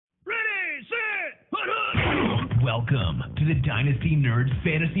Welcome to the Dynasty Nerds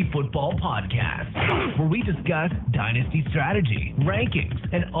Fantasy Football Podcast, where we discuss dynasty strategy, rankings,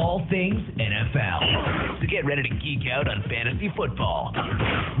 and all things NFL. So get ready to geek out on fantasy football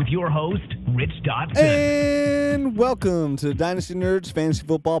with your host, Rich Dotson. And welcome to the Dynasty Nerds Fantasy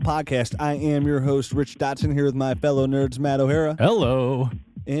Football Podcast. I am your host, Rich Dotson, here with my fellow nerds, Matt O'Hara. Hello.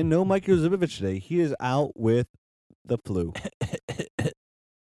 And no Mike Yozovich today. He is out with the flu.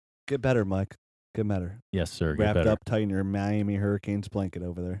 Get better, Mike. Get better. Yes, sir. Get Wrapped better. up tight in your Miami Hurricanes blanket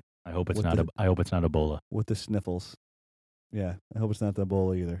over there. I hope it's not. I hope it's not Ebola. With the sniffles. Yeah, I hope it's not the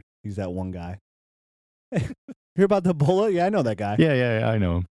Ebola either. He's that one guy. Hear about the Ebola? Yeah, I know that guy. Yeah, I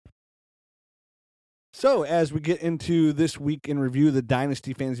know him. So, as we get into this week in review, the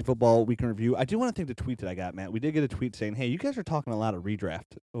Dynasty Fantasy Football Week in Review, I do want to thank the tweet that I got, Matt. We did get a tweet saying, hey, you guys are talking a lot of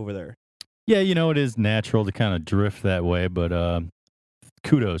redraft over there. Yeah, you know, it is natural to kind of drift that way, but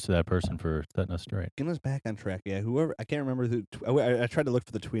kudos to that person for setting us straight. Getting us back on track. Yeah, whoever, I can't remember who, I tried to look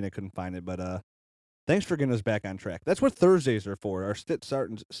for the tweet, I couldn't find it, but thanks for getting us back on track. That's what Thursdays are for. Our start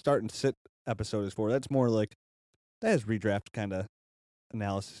and sit episode is for. That's more like, that is redraft kind of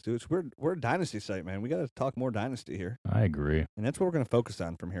analysis, dude. We're a Dynasty site, man. We got to talk more Dynasty here. I agree. And that's what we're going to focus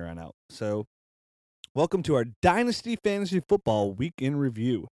on from here on out. So, welcome to our Dynasty Fantasy Football Week in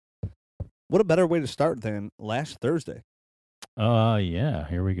Review. What a better way to start than last Thursday. Yeah,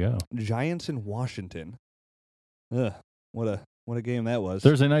 here we go. Giants in Washington. Ugh, what a game that was.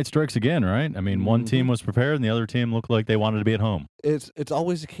 Thursday night strikes again, right? I mean, one team was prepared and the other team looked like they wanted to be at home. It's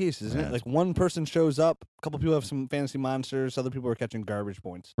always the case, isn't it? Like one person shows up, a couple people have some fantasy monsters, other people are catching garbage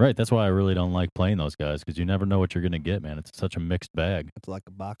points. Right, that's why I really don't like playing those guys, because you never know what you're going to get, man. It's such a mixed bag. It's like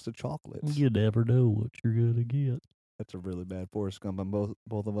a box of chocolates. You never know what you're going to get. That's a really bad Forrest Gump on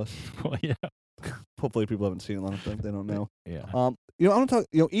both of us. Well, yeah. Hopefully people haven't seen it. I don't think they don't know. Yeah. I want to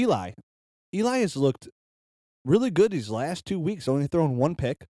talk. Eli. Eli has looked really good these last 2 weeks. Only thrown one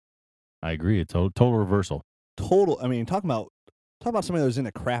pick. I agree. It's total reversal. I mean, talk about somebody that was in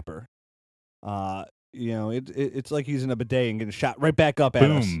a crapper. It's like he's in a bidet and getting shot right back up at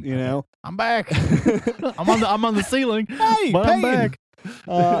us. You know, I'm back. I'm on the ceiling. Hey, but I'm back.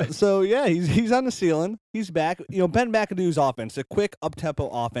 So yeah, he's on the ceiling. He's back. Ben McAdoo's offense, a quick up-tempo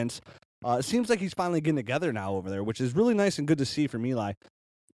offense. It seems like he's finally getting together now over there, which is really nice and good to see from Eli.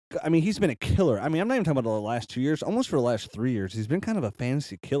 I mean, he's been a killer. I mean, I'm not even talking about the last 2 years. Almost for the last 3 years, he's been kind of a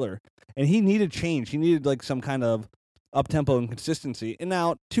fantasy killer. And he needed change. He needed like some kind of up-tempo and consistency. And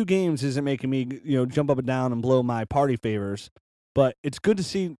now 2 games isn't making me, jump up and down and blow my party favors. But it's good to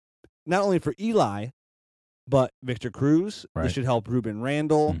see not only for Eli, but Victor Cruz. Right. This should help Ruben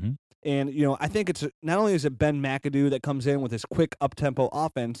Randall. Mm-hmm. And, I think it's not only is it Ben McAdoo that comes in with his quick up-tempo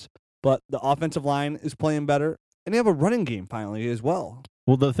offense, but the offensive line is playing better, and they have a running game finally as well.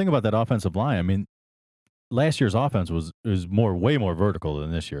 Well, the thing about that offensive line, I mean, last year's offense was way more vertical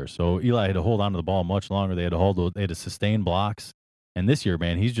than this year. So Eli had to hold on to the ball much longer. They had to sustain blocks, and this year,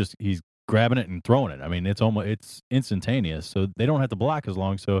 man, he's grabbing it and throwing it. I mean, it's instantaneous. So they don't have to block as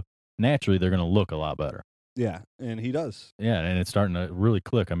long. So naturally, they're going to look a lot better. Yeah, and he does. Yeah, and it's starting to really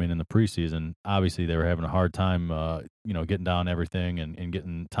click. I mean, in the preseason, obviously they were having a hard time, getting down everything and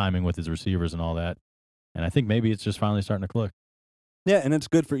getting timing with his receivers and all that. And I think maybe it's just finally starting to click. Yeah, and it's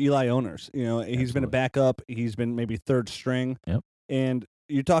good for Eli owners. He's Absolutely. been a backup. He's been maybe third string. Yep. And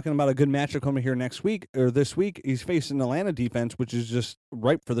you're talking about a good matchup coming here next week or this week. He's facing the Atlanta defense, which is just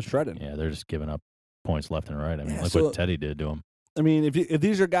ripe for the shredding. Yeah, they're just giving up points left and right. I mean, Yeah, look what Teddy did to him. I mean, if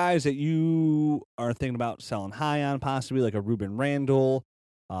these are guys that you are thinking about selling high on, possibly like a Ruben Randall,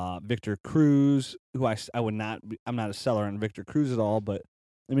 Victor Cruz, who I'm not a seller on Victor Cruz at all, but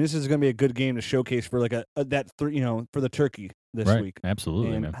I mean, this is going to be a good game to showcase for like for the turkey this week.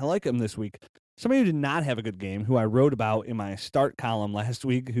 Absolutely, and man. I like him this week. Somebody who did not have a good game, who I wrote about in my start column last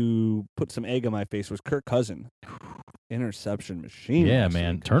week, who put some egg on my face, was Kirk Cousins. Interception machine. Yeah,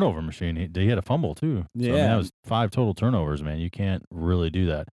 man. Week. Turnover machine. He had a fumble, too. Yeah. So, I mean, that was 5 total turnovers, man. You can't really do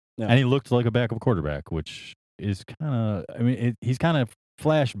that. No. And he looked like a backup quarterback, which is kind of, I mean, he's kind of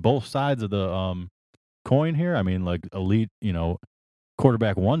flashed both sides of the coin here. I mean, like elite,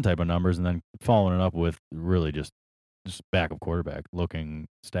 quarterback one type of numbers, and then following it up with really just backup quarterback looking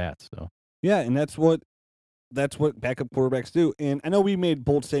stats. So yeah, and that's what backup quarterbacks do. And I know we made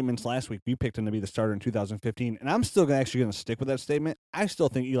bold statements last week. We picked him to be the starter in 2015, and I'm still going to stick with that statement. I still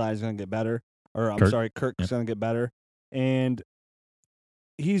think Eli is going to get better, or Kirk's going to get better, and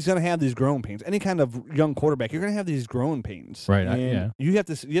he's going to have these growing pains. Any kind of young quarterback, you're going to have these growing pains, right? And you have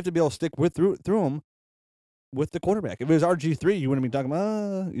to be able to stick through them with the quarterback. If it was RG3, you wouldn't be talking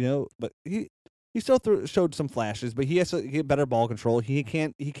about, but he still showed some flashes, but he has to get better ball control. He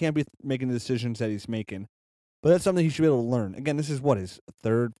can't be making the decisions that he's making. But that's something he should be able to learn. Again, this is his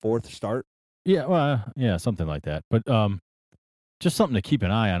third, fourth start. Yeah, well, yeah, something like that. But just something to keep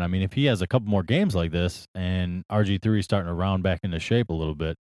an eye on. I mean, if he has a couple more games like this and RG3 is starting to round back into shape a little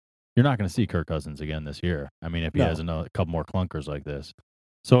bit, you're not going to see Kirk Cousins again this year. I mean, if he has a couple more clunkers like this.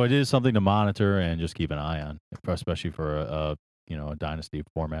 So it is something to monitor and just keep an eye on, especially for a dynasty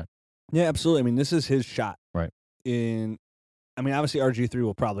format. Yeah, absolutely. I mean, this is his shot. Right. Obviously RG3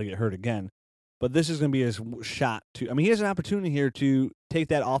 will probably get hurt again, but this is going to be his shot to. I mean, he has an opportunity here to take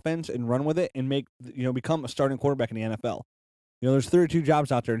that offense and run with it and become a starting quarterback in the NFL. There's 32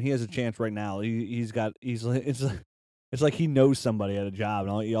 jobs out there, and he has a chance right now. It's like he knows somebody at a job,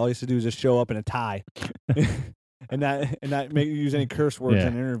 and all he has to do is just show up in a tie, and not use any curse words in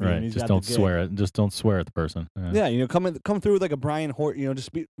an interview. Right. And he's just don't swear it. Just don't swear at the person. Yeah, come through with like a Brian Hort.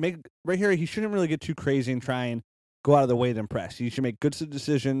 Just make right here. He shouldn't really get too crazy and try and go out of the way to impress. You should make good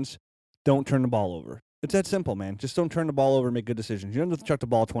decisions. Don't turn the ball over. It's that simple, man. Just don't turn the ball over and make good decisions. You don't have to chuck the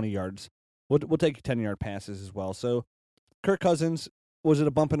ball 20 yards. We'll take 10-yard passes as well. So, Kirk Cousins, was it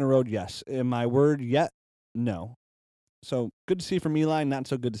a bump in the road? Yes. Am I worried yet? No. So, good to see from Eli, not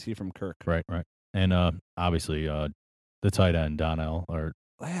so good to see from Kirk. Right. And obviously, the tight end, Donnell,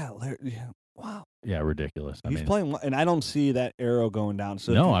 wow. Yeah, ridiculous. He's playing, and I don't see that arrow going down.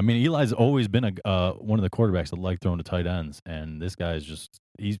 So no, Eli's always been one of the quarterbacks that like throwing to tight ends, and this guy is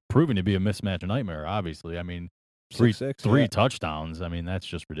he's proven to be a mismatch nightmare, obviously. I mean, three touchdowns. I mean, that's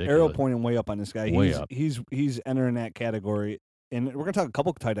just ridiculous. Arrow pointing way up on this guy. Way up. He's entering that category. And we're going to talk a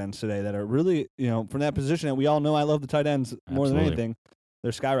couple of tight ends today that are really, from that position that we all know I love the tight ends more than anything.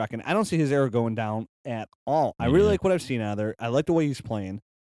 They're skyrocketing. I don't see his arrow going down at all. I really like what I've seen out of there. I like the way he's playing.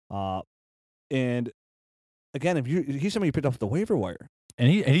 And again, he's somebody you picked off the waiver wire. And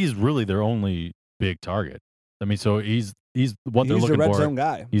he's really their only big target. I mean, so he's what they're looking for. He's a red zone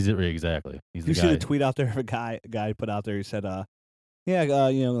guy. Exactly. He's the guy. You see the tweet out there of a guy put out there. He said,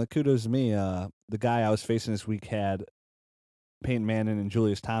 kudos to me. The guy I was facing this week had Peyton Manning and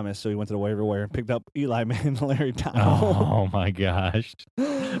Julius Thomas, so he went to the waiver wire and picked up Eli Manning and Larry Donnell. Oh my gosh!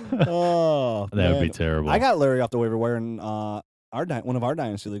 That would be terrible. I got Larry off the waiver wire in one of our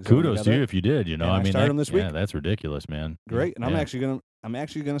dynasty leagues. Kudos to you if you did. I started him this week. Yeah, that's ridiculous, man. Great, and I'm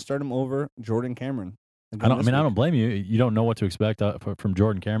actually gonna start him over Jordan Cameron. I don't blame you. You don't know what to expect from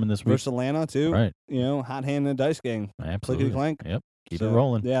Jordan Cameron this week. Versus Atlanta too, right? Hot hand in the dice game. Absolutely. Clickety clank. Yep. Keep it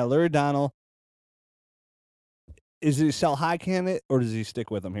rolling. Yeah, Larry Donnell. Is he a sell high candidate, or does he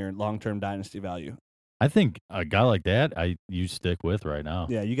stick with him here in long-term dynasty value? I think a guy like that, you stick with right now.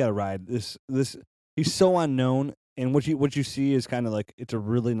 Yeah, you got to ride this. He's so unknown, and what you see is kind of like it's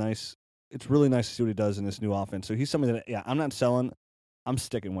really nice to see what he does in this new offense. So he's somebody that I'm not selling. I'm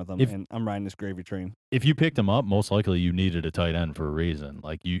sticking with him, and I'm riding this gravy train. If you picked him up, most likely you needed a tight end for a reason.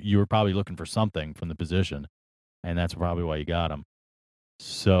 Like you were probably looking for something from the position, and that's probably why you got him.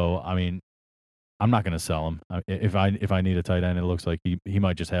 So I'm not going to sell him. If I need a tight end, it looks like he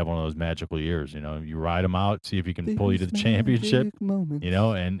might just have one of those magical years. You ride him out, see if he can pull you to the championship. Moments.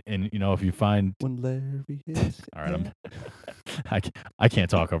 And if you find when Larry hits. All right, I can't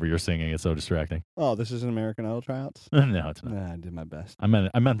talk over your singing. It's so distracting. Oh, this is an American Idol tryouts? No, it's not. Nah, I did my best. I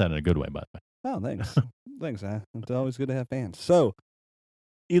meant that in a good way, by the way. Oh, thanks. Thanks, man. It's always good to have fans. So,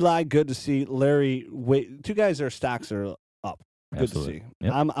 Eli, good to see. Larry, two guys, their stocks are up. Good Absolutely. to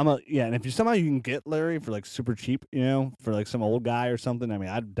see. Yep. And if somehow you can get Larry for like super cheap, for like some old guy or something,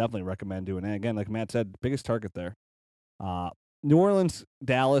 I'd definitely recommend doing that. Again, like Matt said, biggest target there. New Orleans,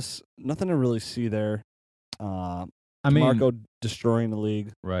 Dallas, nothing to really see there. Marco destroying the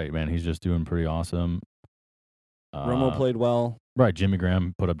league. Right, man. He's just doing pretty awesome. Romo played well. Right, Jimmy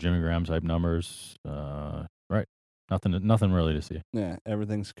Graham put up Jimmy Graham type numbers. Right, nothing really to see. Yeah,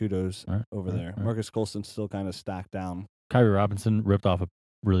 everything's kudos over there. Right. Marcus Colston's still kind of stacked down. Kyrie Robinson ripped off a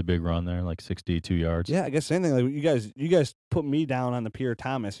really big run there, like 62 yards. Yeah, I guess same thing. Like you guys put me down on the Pierre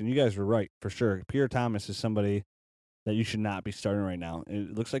Thomas, and you guys were right for sure. Pierre Thomas is somebody that you should not be starting right now.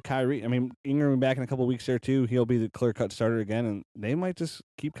 It looks like Kyrie. Ingram will be back in a couple of weeks there too. He'll be the clear-cut starter again, and they might just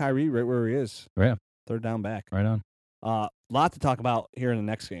keep Kyrie right where he is. Yeah, third down back. Right on. Lot to talk about here in the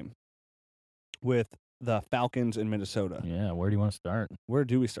next game with the Falcons in Minnesota. Yeah, where do you want to start? Where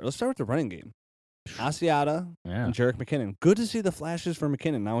do we start? Let's start with the running game. Asiata and Jerick McKinnon. Good to see the flashes for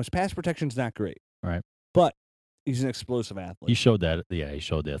McKinnon. Now, his pass protection's not great. Right. But he's an explosive athlete. He showed that. Yeah, he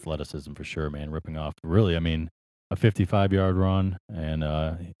showed the athleticism for sure, man, ripping off. Really, a 55-yard run, and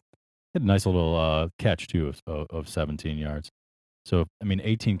he had a nice little catch, too, of 17 yards. So,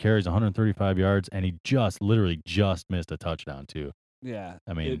 18 carries, 135 yards, and he literally just missed a touchdown, too. Yeah.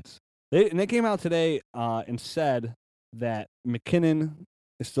 They came out today and said that McKinnon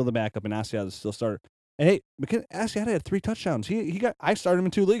is still the backup and Asiata is still starter. And hey, Asiata had 3 touchdowns. I started him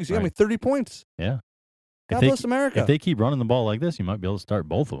in 2 leagues. He got Right. me 30 points. Yeah. God bless America. If they keep running the ball like this, you might be able to start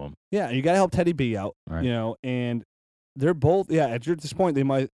both of them. Yeah, you got to help Teddy B out. Right. And they're both. Yeah, at this point, they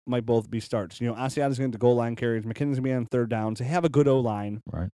might both be starts. Asiata's going to goal line carries. McKinnon's going to be on third downs. They have a good O line.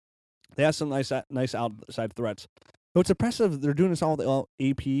 Right. They have some nice outside threats. So it's impressive. They're doing this all with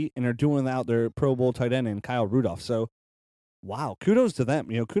AP, and they're doing it without their Pro Bowl tight end and Kyle Rudolph. So, wow, kudos to them.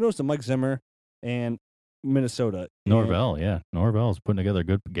 Kudos to Mike Zimmer and Minnesota. Norvell, yeah. Norvell's putting together a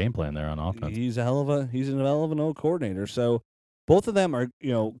good game plan there on offense. He's a hell of an old coordinator. So both of them are,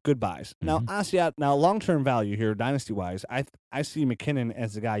 good buys. Now, Asiata, long-term value here, dynasty-wise, I see McKinnon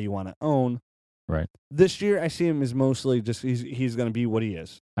as the guy you want to own. Right. This year, I see him as mostly just he's going to be what he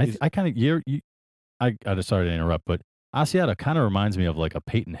is. I kind of I just sorry to interrupt, but Asiata kind of reminds me of like a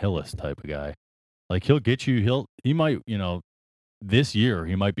Peyton Hillis type of guy. Like he'll get you. He might, this year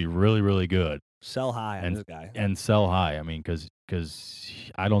he might be really, really good. Sell high on this guy and sell high. I mean, because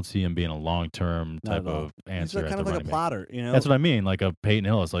I don't see him being a long-term type of answer. He's kind of like a plotter, That's what I mean, like a Peyton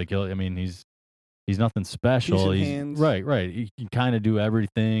Hillis. Like he's nothing special. Decent hands. Right. He can kind of do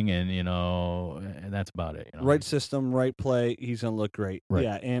everything, and and that's about it. Right system, right play. He's gonna look great. Right.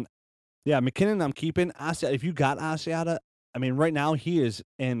 Yeah, and McKinnon, I'm keeping. Asiata, if you got Asiata, I mean, right now he is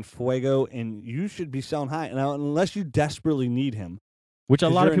in fuego, and you should be selling high. Now, unless you desperately need him, which a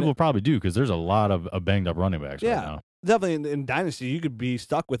lot of people probably do, because there's a lot of banged up running backs right now. Definitely in Dynasty, you could be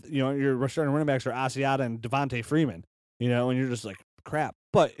stuck with your starting running backs are Asiata and Devontae Freeman, and you're just like crap.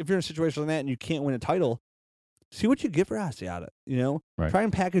 But if you're in a situation like that and you can't win a title, see what you get for Asiata. Right. Try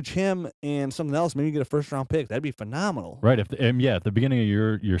and package him and something else. Maybe you get a first-round pick. That'd be phenomenal. Right. If the beginning of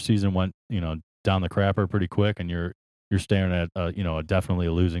your season went down the crapper pretty quick, and you're staring at definitely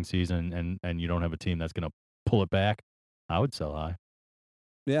a losing season, and you don't have a team that's going to pull it back, I would sell high.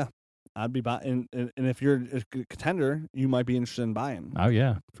 Yeah, I'd be buying. And if you're a contender, you might be interested in buying. Oh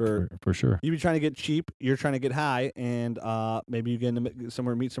yeah, for sure. You'd be trying to get cheap. You're trying to get high, and maybe you get meet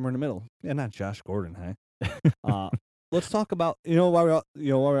somewhere in the middle. Yeah, not Josh Gordon, hey. Let's talk about while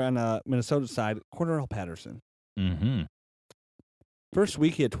we're on the Minnesota side, Cordarrelle Patterson. Mm-hmm. First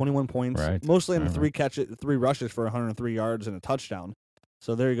week he had 21 points, right. Mostly in the 3 rushes for 103 yards and a touchdown.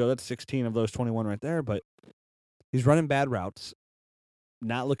 So there you go. That's 16 of those 21 right there. But he's running bad routes.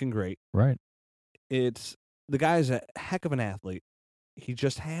 Not looking great. Right. The guy's a heck of an athlete. He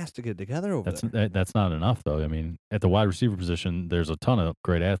just has to get it together over there. That's not enough, though. I mean, at the wide receiver position, there's a ton of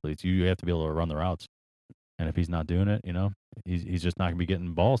great athletes. You have to be able to run the routes. And if he's not doing it, he's just not going to be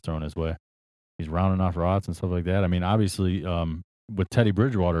getting balls thrown his way. He's rounding off routes and stuff like that. I mean, obviously, with Teddy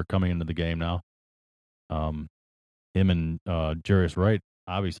Bridgewater coming into the game now, him and Jarius Wright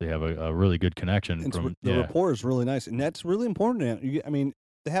obviously have a really good connection. The rapport is really nice, and that's really important. I mean,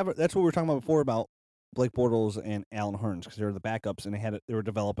 that's what we were talking about before about Blake Bortles and Allen Hurns, because they were the backups, and they were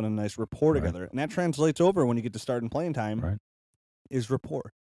developing a nice rapport together, and that translates over when you get to start and playing time. Right. Is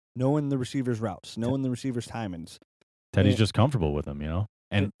rapport, knowing the receiver's routes, knowing the receiver's timings. Teddy's just comfortable with him,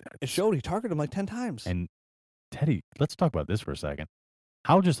 and it showed. He targeted him like 10 times. And Teddy, let's talk about this for a second.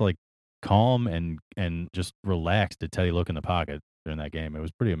 How just like calm and just relaxed did Teddy look in the pocket during that game? It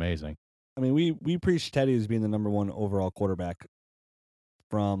was pretty amazing. I mean, we preached Teddy as being the number 1 overall quarterback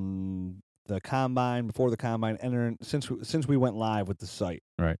from the combine, before the combine, and since we went live with the site.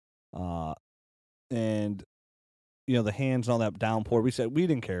 Right. And the hands and all that downpour. We said we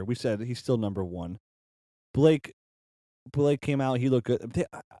didn't care. We said he's still number 1. Blake came out. He looked good.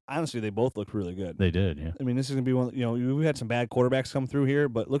 Honestly, they both looked really good. They did, yeah. I mean, this is going to be one. We had some bad quarterbacks come through here,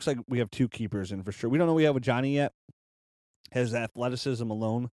 but it looks like we have 2 keepers in for sure. We don't know what we have with Johnny yet. His athleticism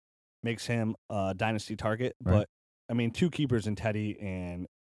alone makes him a dynasty target. Right. But, I mean, 2 keepers in Teddy and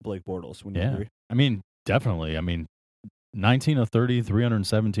Blake Bortles. Wouldn't you agree? I mean, definitely. I mean, 19 of 30,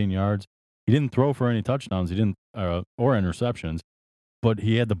 317 yards. He didn't throw for any touchdowns. He didn't or interceptions. But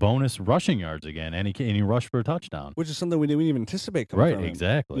he had the bonus rushing yards again, and he rushed for a touchdown, which is something we didn't even anticipate coming from him.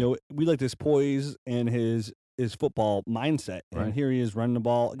 Exactly. We like this poise and his football mindset, and here he is running the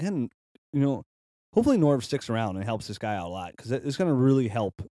ball again. Hopefully Norv sticks around and helps this guy out a lot, because it's going to really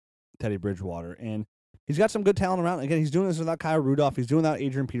help Teddy Bridgewater, and he's got some good talent around. Again, he's doing this without Kyle Rudolph. He's doing without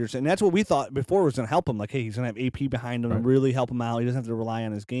Adrian Peterson, and that's what we thought before was going to help him. Like, hey, he's going to have AP behind him and really help him out. He doesn't have to rely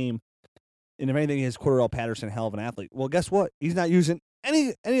on his game. And if anything, his Cordarrelle Patterson, hell of an athlete. Well, guess what? He's not using any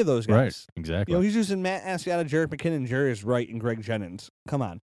of those guys. Right, exactly. He's using Matt Asiata, Jerick McKinnon, Jarius Wright, and Greg Jennings. Come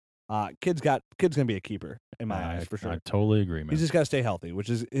on. Kid's gonna be a keeper in my eyes for sure. I totally agree, man. He's just got to stay healthy, which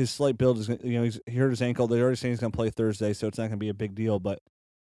is his slight build is. He hurt his ankle. They're already saying he's gonna play Thursday, so it's not gonna be a big deal. But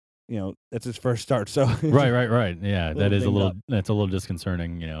that's his first start. So Right. Yeah, Little that's a dinged little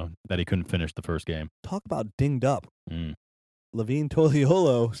disconcerting. That he couldn't finish the first game. talk about dinged up. Mm. Levine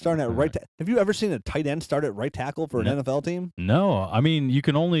Toiliolo starting at right. Have you ever seen a tight end start at right tackle for an NFL team? No, I mean you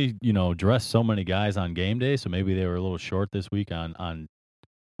can only dress so many guys on game day, so maybe they were a little short this week on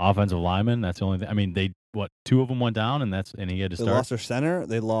offensive linemen. That's the only thing. I mean, two of them went down, and he had to They start. lost their center.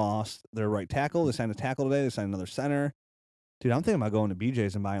 They lost their right tackle. They signed a tackle today. They signed another center. Dude, I'm thinking about going to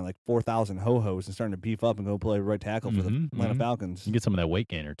BJ's and buying like 4,000 ho-hos and starting to beef up and go play right tackle for the Atlanta Falcons. You can get some of that weight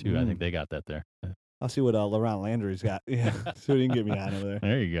gainer too. I think they got that there. I'll see what Laurent Landry's got. Yeah, see what he can get me on over there.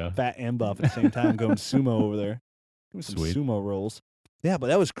 There you go. Fat and buff at the same time, going sumo over there. Give me some Sweet. sumo rolls. Yeah, but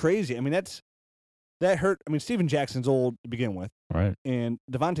that was crazy. I mean, that hurt. I mean, Steven Jackson's old to begin with, Right. and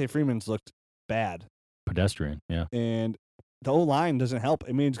Devontae Freeman's looked bad. Pedestrian. Yeah. And the O-line doesn't help.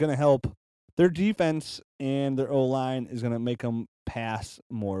 I mean, it's going to help. Their defense and their O-line is going to make them pass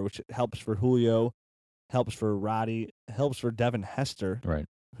more, which helps for Julio, helps for Roddy, helps for Devin Hester, Right.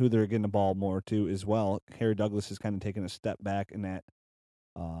 who they're getting the ball more to as well. Harry Douglas is kind of taking a step back in that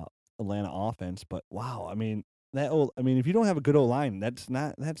Atlanta offense. But wow, I mean if you don't have a good O-line, that's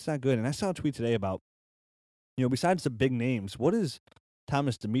not good. And I saw a tweet today about, besides the big names, what has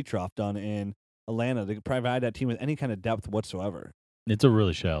Thomas Dimitroff done in Atlanta to provide that team with any kind of depth whatsoever? It's a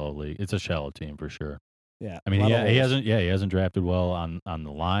really shallow league. It's a shallow team for sure. Yeah, I mean, he hasn't drafted well on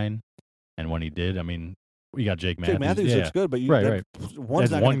the line, and when he did, I mean, we got Jake Matthews. Jake Matthews looks good, but right. One's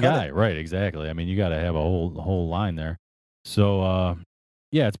That's not one gonna cut guy, it. right? Exactly. I mean, you got to have a whole line there. So,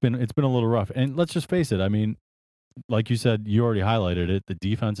 it's been a little rough. And let's just face it. I mean, like you said, you already highlighted it. The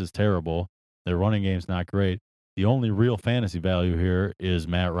defense is terrible. Their running game's not great. The only real fantasy value here is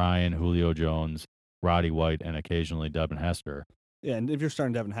Matt Ryan, Julio Jones, Roddy White, and occasionally Devin Hester. Yeah, and if you're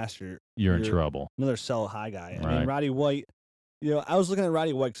starting Devin Hester, You're in trouble. Another sell high guy. I Right. mean, Roddy White. I was looking at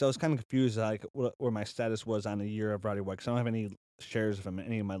Roddy White because I was kind of confused, like where my status was on the year of Roddy White. Because I don't have any shares of him in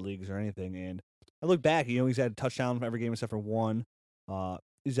any of my leagues or anything. And I look back, he's had a touchdown from every game except for one.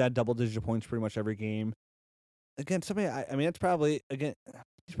 He's had double-digit points pretty much every game. Again, somebody. I mean, that's probably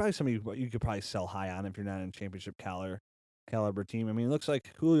he's probably somebody you could probably sell high on if you're not in a championship caliber team. I mean, it looks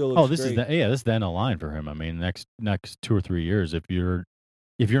like Julio looks this great. this is the end of line for him. I mean, next 2 or 3 years, if you're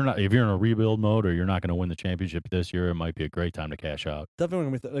in a rebuild mode or you're not going to win the championship this year, it might be a great time to cash out.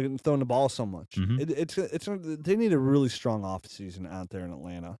 Definitely going to be throwing the ball so much. Mhm. They need a really strong off season out there in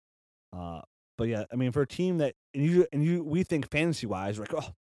Atlanta. But yeah, I mean, for a team that we think fantasy wise, like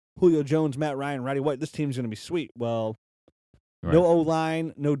Julio Jones, Matt Ryan, Roddy White, this team's going to be sweet. Well, Right. no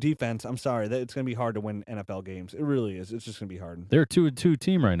O-line, no defense. I'm sorry, it's going to be hard to win NFL games. It really is. It's just going to be hard. They're a 2-2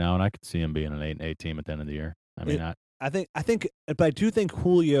 team right now, and I could see them being an 8-8 team at the end of the year. I mean, I think, but I do think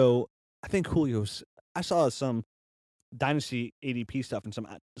Julio. I think Julio's. I saw some Dynasty ADP stuff and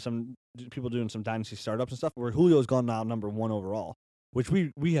some people doing some Dynasty startups and stuff where Julio's gone now number 1 overall, which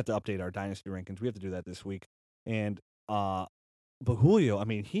we have to update our Dynasty rankings. We have to do that this week. And but Julio, I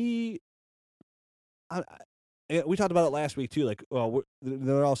mean, we talked about it last week too. Like, well,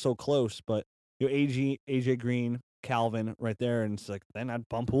 they're all so close, but AJ Green, Calvin, right there, and it's like then I'd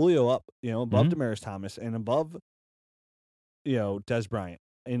bump Julio up, above Demaryius Thomas and above, Des Bryant,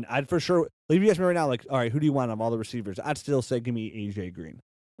 and I'd for sure. Like, if you ask me right now, like, all right, who do you want of all the receivers? I'd still say give me AJ Green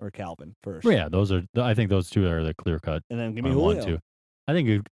or Calvin first. yeah, I think those two are the clear cut. And then give me Julio. 1, 2. I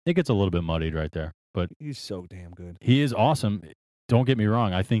think it gets a little bit muddied right there, but He's so damn good. he is awesome. Don't get me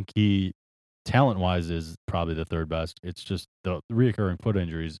wrong. I think he, talent-wise, is probably the third best. It's just the reoccurring foot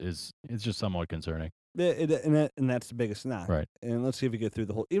injuries it's just somewhat concerning. And that's the biggest knock. Right. And let's see if he gets through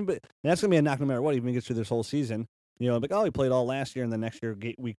the whole. But that's gonna be a knock no matter what. Even if he gets through this whole season, like, oh, he played all last year, and then next year,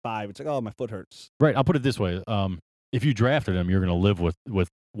 week 5, it's like, oh, my foot hurts. Right. I'll put it this way. If you drafted him, you're going to live with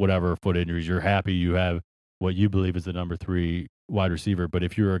whatever foot injuries. You're happy you have what you believe is the number 3 wide receiver. But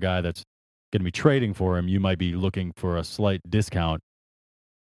if you're a guy that's going to be trading for him, you might be looking for a slight discount.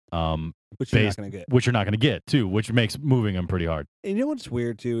 Which you're not going to get. Which you're not going to get, too, which makes moving him pretty hard. And you know what's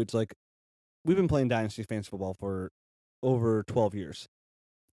weird, too? It's like we've been playing Dynasty Fantasy Football for over 12 years.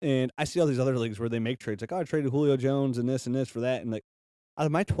 And I see all these other leagues where they make trades. Like, oh, I traded Julio Jones and this for that. And, like, out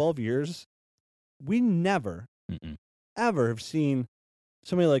of my 12 years, we never, ever have seen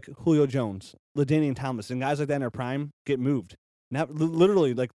somebody like Julio Jones, LaDainian Thomas, and guys like that in their prime get moved. Now,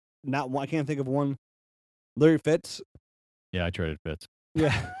 literally, like, not one. I can't think of one. Larry Fitz. Yeah, I traded Fitz.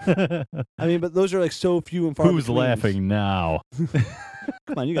 Yeah. I mean, but those are like so few and far between. Who's laughing now?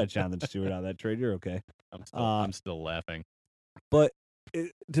 Come on, you got Jonathan Stewart out of that trade. You're okay. I'm still laughing. But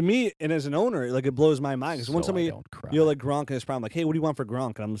to me, and as an owner, like, it blows my mind. Because when somebody, like Gronk in his prime, like, hey, what do you want for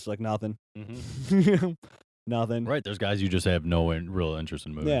Gronk? And I'm just like, nothing. Nothing. Right. There's guys you just have no real interest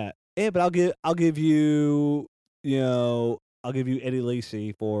in moving. Yeah. Yeah, but I'll give you, I'll give you Eddie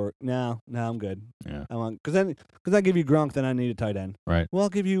Lacy for no, I'm good. Yeah. I want because I give you Gronk, then I need a tight end. Right. Well, I'll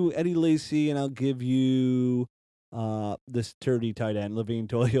give you Eddie Lacy, and I'll give you this 30 tight end, Levine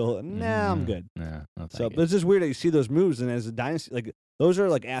Toyle. Nah, I'm good. Yeah. No, So, but it's just weird that you see those moves, and as a dynasty, like those are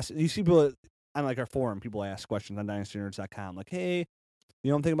like you see people on like our forum, people ask questions on DynastyNerds.com, like, hey,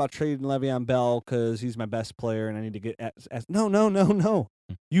 I'm thinking about trading Le'Veon Bell because he's my best player, and I need to get no.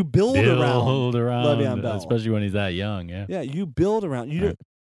 You build around Le'Veon Bell, especially when he's that young. Yeah. Yeah, you build around you. Right.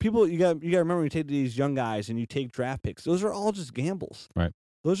 People, you got to remember when you take these young guys and you take draft picks. Those are all just gambles. Right.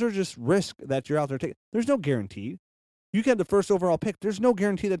 Those are just risk that you're out there taking. There's no guarantee. You get the first overall pick. There's no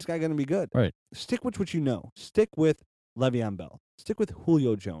guarantee that this guy going to be good. Right. Stick with what you know. Stick with Le'Veon Bell. Stick with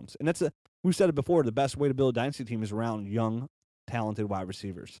Julio Jones. And we've said it before, the best way to build a dynasty team is around young, talented wide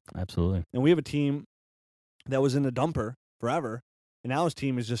receivers. Absolutely. And we have a team that was in the dumper forever, and now his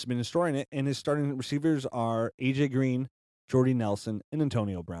team has just been destroying it, and his starting receivers are A.J. Green, Jordy Nelson, and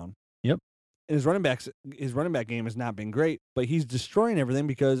Antonio Brown. Yep. And his running back game has not been great, but he's destroying everything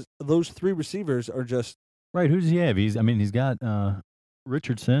because those three receivers are just right. Who does he have? He's got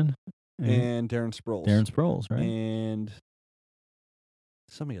Richardson and Darren Sproles. Right? And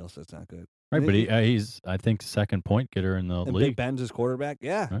somebody else that's not good. Right, but he's, I think, second point getter in the league. Big Ben's his quarterback,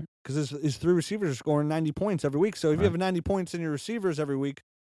 yeah. Because his three receivers are scoring 90 points every week. So if you have 90 points in your receivers every week,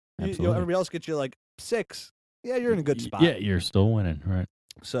 everybody else gets you like 6. Yeah, you're in a good spot. Yeah, you're still winning, right?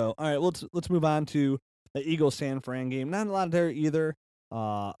 So, all right, let's move on to the Eagles-San Fran game. Not a lot there either.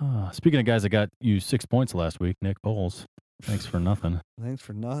 Speaking of guys that got you 6 points last week, Nick Foles. Thanks for nothing. Thanks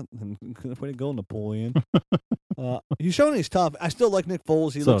for nothing. Way to go, Napoleon. He's showing he's tough. I still like Nick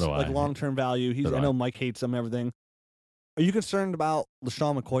Foles. He looks like long-term value. I know Mike hates him and everything. Are you concerned about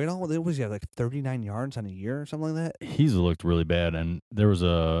LaShawn McCoy at all? What was he have, like 39 yards on a year or something like that? He's looked really bad, and there was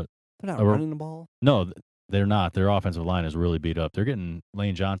They're not running the ball? No, they're not. Their offensive line is really beat up. They're getting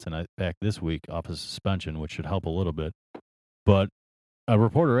Lane Johnson back this week off of suspension, which should help a little bit. But a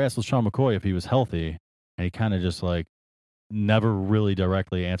reporter asked LaShawn McCoy if he was healthy, and he kind of just never really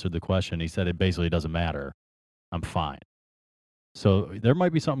directly answered the question. He said it basically doesn't matter. I'm fine. So there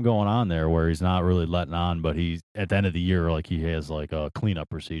might be something going on there where he's not really letting on, but he's at the end of the year, he has a cleanup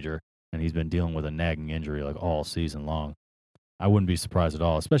procedure, and he's been dealing with a nagging injury all season long. I wouldn't be surprised at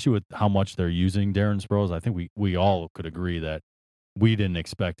all, especially with how much they're using Darren Sproles. I think we all could agree that we didn't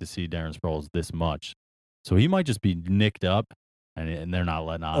expect to see Darren Sproles this much. So he might just be nicked up, and they're not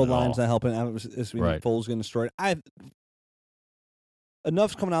letting on. Oh, line's not helping. Right. Foles getting destroyed.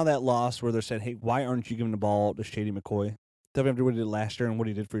 Enough's coming out of that loss where they're saying, "Hey, why aren't you giving the ball to Shady McCoy?" After what he did last year and what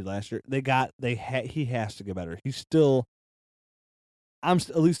he did for you last year, he has to get better. He's still.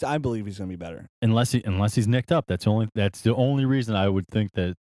 At least I believe he's going to be better. Unless he's nicked up. That's the only reason I would think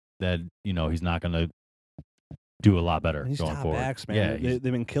that he's not going to do a lot better going forward. Backs, man. Yeah, they've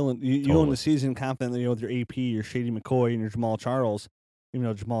been killing you own the season confidently with your AP, your Shady McCoy, and your Jamal Charles. Even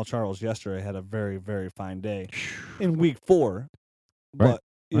though Jamal Charles yesterday had a very, very fine day in week 4. But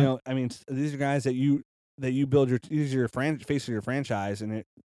these are guys that you build these are your face of your franchise, and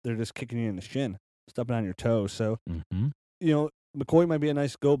they're just kicking you in the shin, stepping on your toes. So McCoy might be a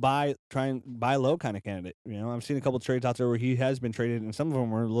nice try and buy low kind of candidate. I've seen a couple of trades out there where he has been traded, and some of them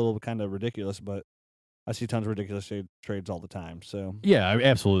were a little kind of ridiculous, but I see tons of ridiculous trades all the time. So yeah,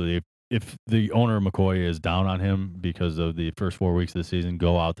 absolutely. If the owner of McCoy is down on him because of the first 4 weeks of the season,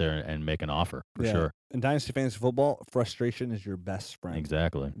 go out there and make an offer for sure. In Dynasty Fantasy Football, frustration is your best friend.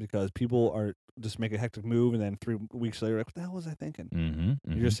 Exactly. Because people are just make a hectic move, and then 3 weeks later, what the hell was I thinking?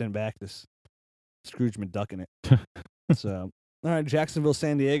 You're just sitting back, this Scrooge McDuck in it. So, all right, Jacksonville,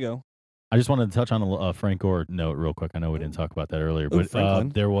 San Diego. I just wanted to touch on a Frank Gore note real quick. I know we didn't talk about that earlier,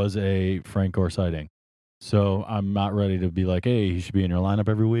 but there was a Frank Gore sighting. So I'm not ready to be like, hey, he should be in your lineup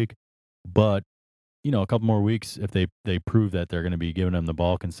every week. But, a couple more weeks, if they prove that they're going to be giving him the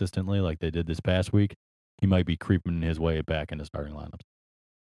ball consistently like they did this past week, he might be creeping his way back into starting lineups.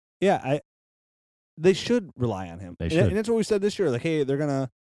 Yeah, they should rely on him. They should. And that's what we said this year. Like, hey, they're going to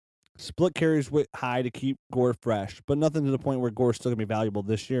split carries with high to keep Gore fresh, but nothing to the point where Gore's still going to be valuable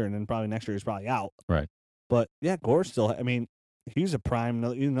this year, and then probably next year he's probably out. Right. But, yeah, Gore's still, he's a prime,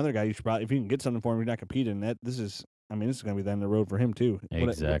 he's another guy you should probably, if you can get something for him, you're not competing. This is going to be the end of the road for him, too.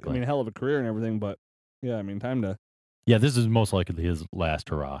 Exactly. Hell of a career and everything, but, yeah, time to. Yeah, this is most likely his last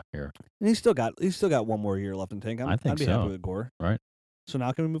hurrah here. And he's still got one more year left in the tank. I'd be happy with Gore. Right. So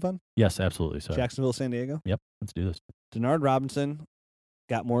now can we move on? Yes, absolutely. So Jacksonville, San Diego? Yep, let's do this. Denard Robinson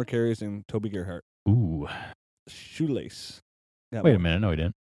got more carries than Toby Gerhart. Ooh. Shoelace. Wait a minute. No, he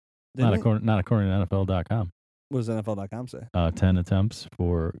didn't. Not according to NFL.com. What does NFL.com say? 10 attempts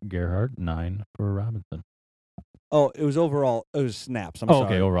for Gerhardt, 9 for Robinson. Oh, it was overall. It was snaps. I'm Oh, sorry.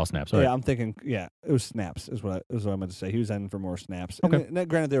 okay, overall snaps. Right. Yeah, I'm thinking. Yeah, it was snaps. Is what I meant to say. He was ending for more snaps. Okay. And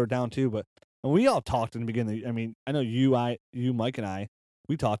granted, they were down too, but we all talked in the beginning. I mean, I know you, Mike, and I.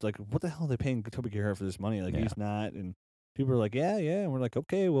 We talked like, what the hell are they paying Toby Gerhardt for this money? Like he's not. And people were like, yeah. And we're like,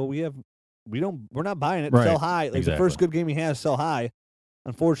 okay, well, we're not buying it. Right. Sell high. Like Exactly. the first good game he has, sell high.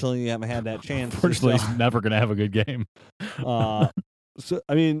 Unfortunately, you haven't had that chance. Unfortunately, he's never going to have a good game. So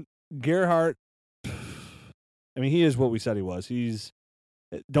I mean, Gerhardt. I mean, he is what we said he was.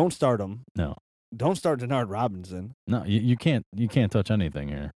 Don't start him. No. Don't start Denard Robinson. No, you can't touch anything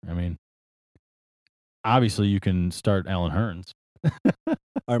here. I mean, obviously you can start Alan Hearns.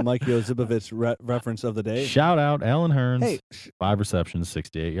 Our Mike Yozibovich reference of the day. Shout out Alan Hearns. Hey, 5 receptions,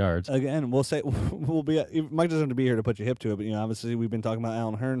 68 yards. Again, we'll say we'll be. Mike doesn't have to be here to put your hip to it, but obviously we've been talking about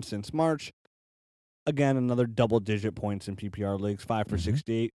Alan Hearns since March. Again, another double-digit points in PPR leagues. 5 for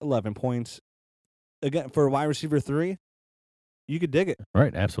 68, 11 points. Again, for a wide receiver 3, you could dig it.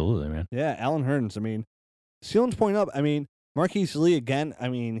 Right, absolutely, man. Yeah, Alan Hearns. I mean, ceiling's point up. I mean, Marquise Lee again. I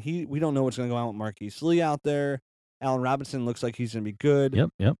mean, we don't know what's going to go on with Marquise Lee out there. Allen Robinson looks like he's going to be good.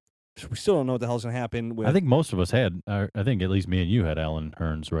 Yep. We still don't know what the hell's going to happen with. I think most of us had. I think at least me and you had Alan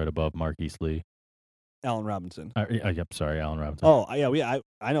Hearns right above Marquise Lee. Allen Robinson. Yep. Sorry, Allen Robinson. Oh yeah,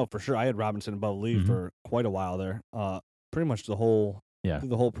 I know for sure. I had Robinson above Lee for quite a while there. Pretty much the whole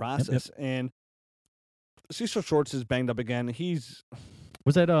process. Yep. And Cecil Shorts is banged up again.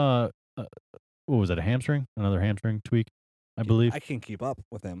 Was that what was that, a hamstring? Another hamstring tweak, I believe. I can't keep up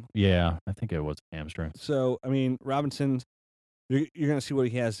with him. Yeah, I think it was hamstring. So I mean, Robinson, you're going to see what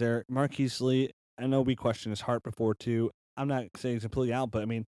he has there. Marquise Lee, I know we questioned his heart before too. I'm not saying he's completely out, but I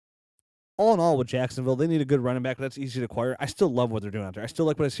mean, all in all, with Jacksonville, they need a good running back. That's easy to acquire. I still love what they're doing out there. I still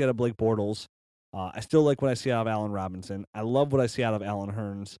like what I see out of Blake Bortles. I still like what I see out of Allen Robinson. I love what I see out of Allen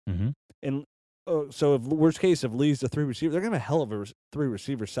Hearns. And so, if worst case, if Lee's the 3 receiver, they're gonna have a hell of a 3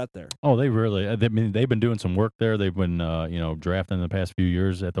 receiver set there. Oh, they really. I mean, they've been doing some work there. They've been, drafting in the past few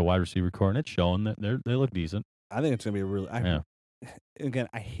years at the wide receiver core, and it's showing that they look decent. I think it's gonna be a really. Again,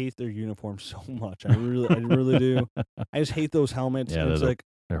 I hate their uniforms so much. I really do. I just hate those helmets. Yeah, it's like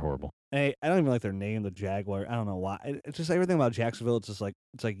they're horrible. Hey, I don't even like their name, the Jaguar. I don't know why. It's just everything about Jacksonville. It's just like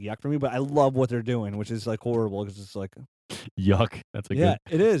yuck for me. But I love what they're doing, which is like horrible because it's like yuck. That's a good.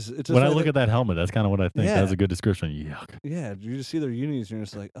 It is. It's just when I look at that helmet, that's kind of what I think. That's a good description. Yuck. Yeah, you just see their unis and you're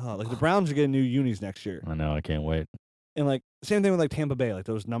just like, oh, like the Browns are getting new unis next year. I know. I can't wait. And like same thing with like Tampa Bay, like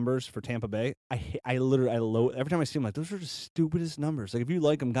those numbers for Tampa Bay. I literally every time I see them, like those are the stupidest numbers. Like if you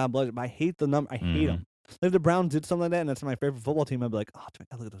like them, God bless it. But I hate the number. I hate them. Like if the Browns did something like that, and that's my favorite football team, I'd be like, oh,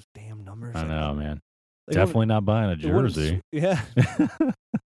 look at those damn numbers. I know, man. Like, definitely not buying a jersey. Yeah.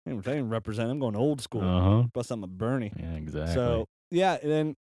 I'm trying to represent. I'm going old school. Bust out my Bernie. Yeah, exactly. So yeah, and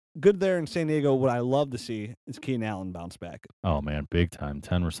then good there in San Diego. What I love to see is Keenan Allen bounce back. Oh man, big time.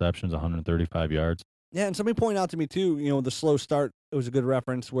 10 receptions, 135 yards. Yeah, and somebody pointed out to me too, the slow start, it was a good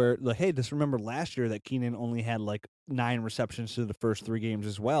reference where, like, hey, just remember last year that Keenan only had like 9 receptions through the first 3 games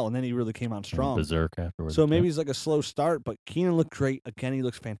as well, and then he really came out strong. Berserk afterwards. So maybe he's like a slow start, but Keenan looked great. Again, he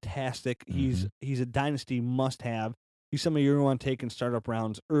looks fantastic. He's a dynasty must-have. He's somebody you're going to take in startup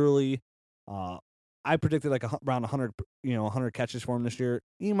rounds early. I predicted like around 100 catches for him this year.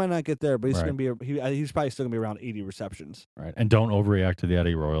 He might not get there, but he's going to be he's probably still going to be around 80 receptions. Right, and don't overreact to the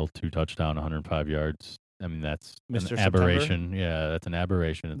Eddie Royal 2 touchdown, 105 yards. I mean, that's Mr. an aberration. Yeah, that's an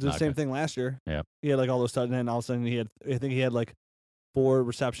aberration. It's the same thing last year. Yeah, he had like all those touchdowns, and then all of a sudden I think he had like 4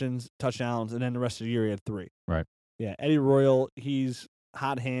 receptions, touchdowns, and then the rest of the year he had 3. Right. Yeah, Eddie Royal, he's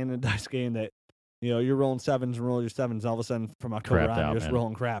hot hand in a dice game that. You're rolling 7s and rolling your 7s. All of a sudden, from October on, you're just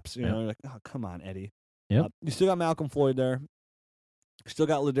rolling craps. You're like, oh, come on, Eddie. Yep. You still got Malcolm Floyd there. You still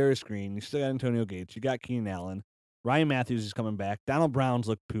got Ladarius Green. You still got Antonio Gates. You got Keenan Allen. Ryan Matthews is coming back. Donald Brown's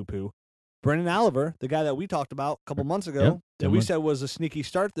look poo-poo. Brendan Oliver, the guy that we talked about a couple months ago, that we said was a sneaky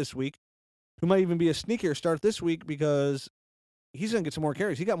start this week, who might even be a sneakier start this week because he's going to get some more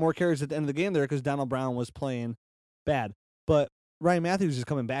carries. He got more carries at the end of the game there because Donald Brown was playing bad. But Ryan Matthews is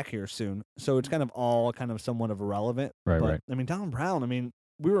coming back here soon, so it's kind of somewhat of irrelevant. Right. I mean, Donald Brown,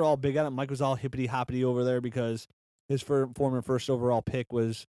 we were all big on it. Mike was all hippity-hoppity over there because his former first overall pick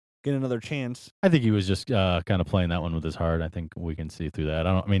was getting another chance. I think he was just kind of playing that one with his heart. I think we can see through that.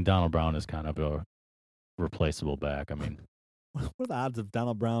 Donald Brown is kind of a replaceable back. What are the odds of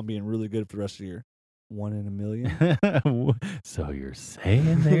Donald Brown being really good for the rest of the year? 1 in a million. So you're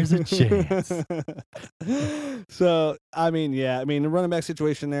saying there's a chance. So, the running back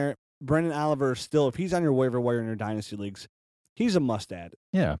situation there, Brendan Oliver still, if he's on your waiver wire in your dynasty leagues, he's a must-add.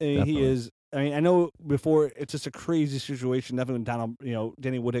 Yeah, he is I mean, I know before it's just a crazy situation. Definitely when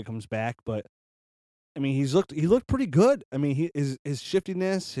Danny Woodhead comes back, but I mean, he looked pretty good. I mean, his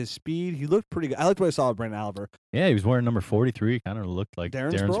shiftiness, his speed, he looked pretty good. I liked what I saw of Brandon Oliver. Yeah, he was wearing number 43. Kind of looked like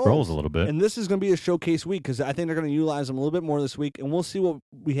Darren Sproles Sproles a little bit. And this is going to be a showcase week because I think they're going to utilize him a little bit more this week, and we'll see what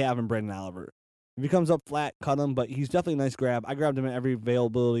we have in Brandon Oliver. If he comes up flat, cut him, but he's definitely a nice grab. I grabbed him in every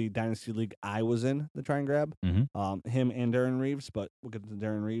availability Dynasty League I was in to try and grab him and Darren Reeves, but we'll get to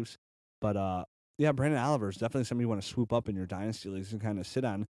Darren Reeves. But, yeah, Brandon Oliver is definitely somebody you want to swoop up in your Dynasty Leagues and kind of sit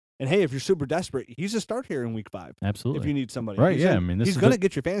on. And, hey, if you're super desperate, he's a start here in Week 5. Absolutely. If you need somebody. Right, I mean, he's going to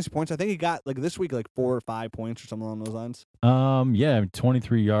get your fantasy points. I think he got, this week, 4 or 5 points or something along those lines. Yeah,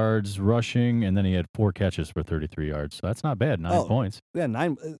 23 yards rushing, and then he had 4 catches for 33 yards. So that's not bad, 9 points. Yeah,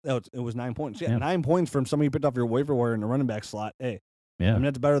 9. It was 9 points. Yeah, 9 points from somebody you picked off your waiver wire in the running back slot. Hey, yeah. I mean,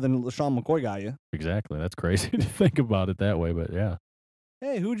 that's better than LaShawn McCoy got you. Exactly. That's crazy to think about it that way, but yeah.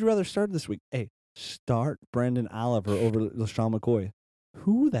 Hey, who would you rather start this week? Hey, start Brandon Oliver over LaShawn McCoy.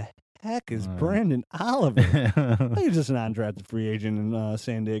 Who the heck is Brandon Oliver? He's just an undrafted free agent in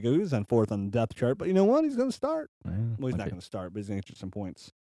San Diego. He was on 4th on the depth chart, but you know what? He's going to start. Yeah, Well, he's not going to start, but he's going to get you some points.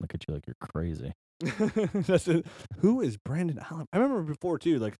 Look at you like you're crazy. That's it. Who is Brandon Oliver? I remember before,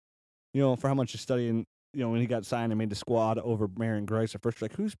 too, for how much you study and, when he got signed and made the squad over Marion Grice at first,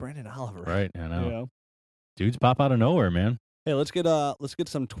 who's Brandon Oliver? Right, I know. You know? Dudes pop out of nowhere, man. Hey, let's get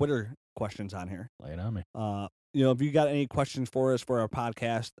some Twitter questions on here. Lay it on me. If you got any questions for us for our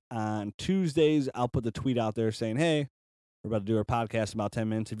podcast on Tuesdays, I'll put the tweet out there saying, hey, we're about to do our podcast in about 10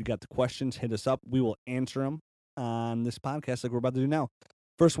 minutes. If you got the questions, hit us up. We will answer them on this podcast like we're about to do now.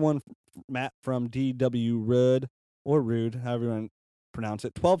 First one, Matt from DW Rudd, or Rude, however you want to pronounce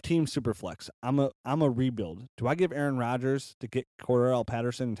it. 12-team Superflex. I'm a rebuild. Do I give Aaron Rodgers to get Cordarrelle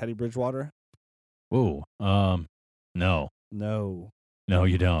Patterson and Teddy Bridgewater? Ooh, no. No,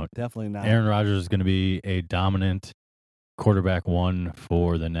 you don't. Definitely not. Aaron Rodgers is going to be a dominant quarterback 1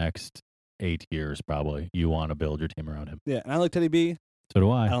 for the next 8 years, probably. You want to build your team around him. Yeah, and I like Teddy B. So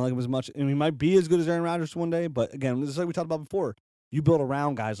do I. I don't like him as much. And he might be as good as Aaron Rodgers one day, but again, this is like we talked about before. You build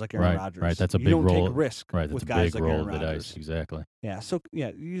around guys like Aaron Rodgers. Right, that's a big roll. You don't roll. take risk with guys like Aaron Rodgers. Exactly. Yeah, so,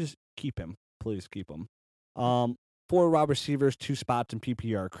 you just keep him. Please keep him. 4 wide receivers, 2 spots in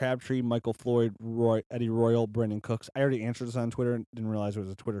PPR. Crabtree, Michael Floyd, Eddie Royal, Brandon Cooks. I already answered this on Twitter. Didn't realize it was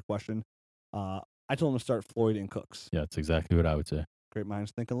a Twitter question. I told him to start Floyd and Cooks. Yeah, that's exactly what I would say. Great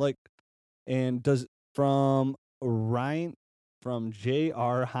minds think alike. And from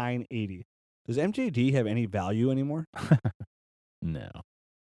JR Hine 80, does MJD have any value anymore? No.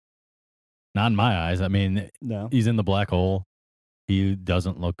 Not in my eyes. I mean, no. He's in the black hole. He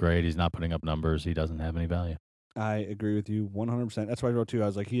doesn't look great. He's not putting up numbers. He doesn't have any value. I agree with you 100%. That's why I wrote too. I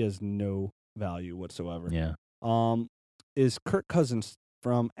was like, he has no value whatsoever. Yeah. Is Kirk Cousins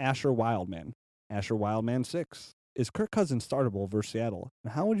from Asher Wildman? Asher Wildman 6. Is Kirk Cousins startable versus Seattle?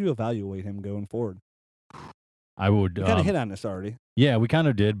 And how would you evaluate him going forward? I would. We kind of hit on this already. Yeah, we kind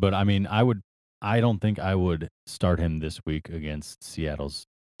of did, but I mean, I don't think I would start him this week against Seattle's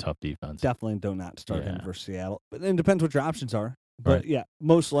tough defense. Definitely do not start him versus Seattle. But it depends what your options are. But,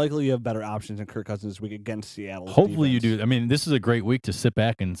 most likely you have better options than Kirk Cousins this week against Seattle. Hopefully you do. I mean, this is a great week to sit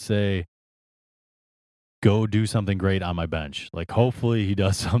back and say, go do something great on my bench. Hopefully he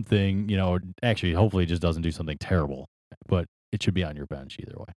does something, or actually, hopefully he just doesn't do something terrible. But it should be on your bench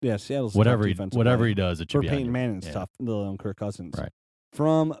either way. Yeah, Seattle's whatever he does, it should be on Peyton Manning's tough, little Kirk Cousins. Right.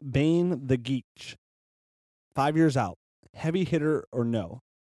 From Bane the Geech, 5 years out, heavy hitter or no?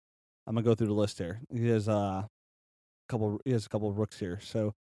 I'm gonna go through the list here. He has a couple of rooks here.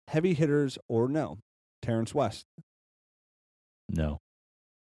 So heavy hitters or no? Terrence West. No.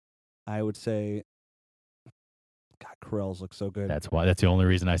 I would say. God, Corrales looks so good. That's the only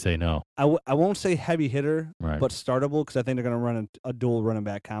reason I say no. I won't say heavy hitter, right, but startable because I think they're going to run a dual running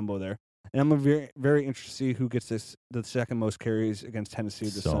back combo there. And I'm very, very interested to see who gets the second most carries against Tennessee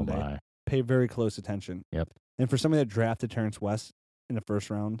this Sunday. Pay very close attention. Yep. And for somebody that drafted Terrence West in the first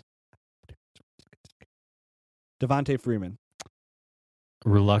round, Devontae Freeman.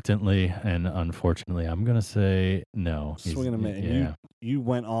 Reluctantly and unfortunately, I'm going to say no. Swing and a minute. Yeah. You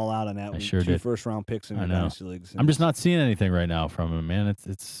went all out on that. I sure 2 did. first-round picks in your Dynasty leagues. I'm just not seeing anything right now from him, man.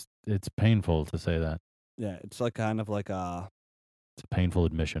 It's painful to say that. Yeah, it's like kind of like a. It's a painful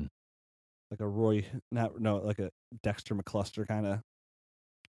admission. Like a like a Dexter McCluster kind of.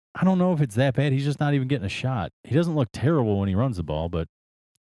 I don't know if it's that bad. He's just not even getting a shot. He doesn't look terrible when he runs the ball, but.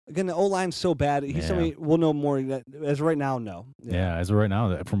 Again, the O-line's so bad. He's somebody we'll know more. As of right now, no. Yeah, as of right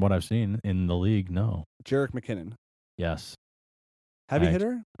now, from what I've seen in the league, no. Jerick McKinnon. Yes. Heavy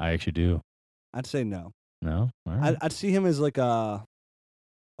hitter? I actually do. I'd say no. No? All right. I'd see him as like a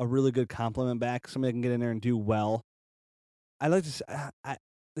a really good compliment back, somebody that can get in there and do well. I like to.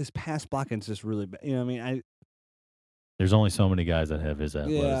 This pass blocking is just really bad. You know what I mean? There's only so many guys that have his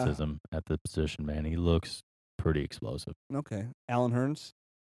athleticism at the position, man. He looks pretty explosive. Okay, Allen Hurns.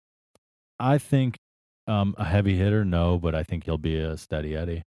 I think a heavy hitter, no, but I think he'll be a steady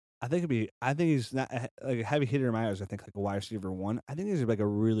Eddie. I think he's not like a heavy hitter in my eyes. I think like a wide receiver 1. I think he's like a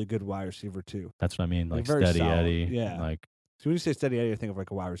really good wide receiver 2. That's what I mean, like very steady solid. Eddie. Yeah. Like, so when you say steady Eddie, I think of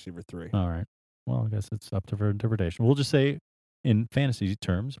like a wide receiver 3. All right. Well, I guess it's up to interpretation. We'll just say, in fantasy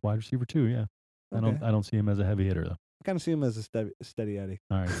terms, wide receiver 2. Yeah. Okay. I don't see him as a heavy hitter though. I kind of see him as a steady Eddie.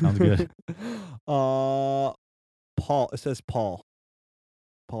 All right, sounds good. Paul. It says Paul.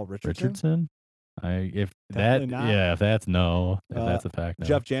 Paul Richardson. If Definitely not. if that's no, if that's a fact, no.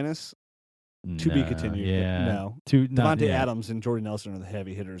 Jeff Janis. To be continued. Yeah. No. Devontae Adams and Jordy Nelson are the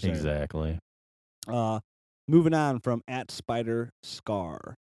heavy hitters. Exactly. There. Moving on from @Spider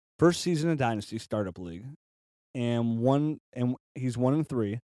Scar. First season of Dynasty Startup League, and he's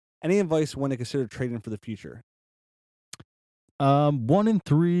 1-3. Any advice when to consider trading for the future?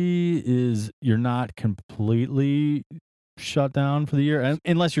 1-3 is you're not completely shut down for the year, and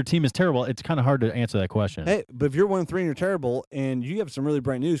unless your team is terrible. It's kind of hard to answer that question. Hey, but if you're 1-3 and you're terrible, and you have some really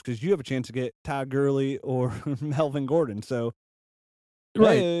bright news because you have a chance to get Todd Gurley or Melvin Gordon. So,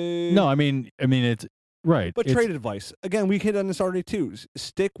 right? Hey. No, I mean it's right. But trade advice again. We hit on this already too.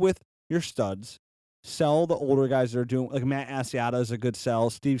 Stick with your studs. Sell the older guys that are doing like Matt Asiata is a good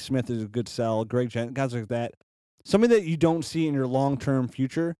sell. Steve Smith is a good sell. Greg Gent, guys like that. Something that you don't see in your long-term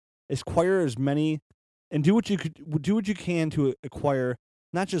future. Acquire as many, and do what you can to acquire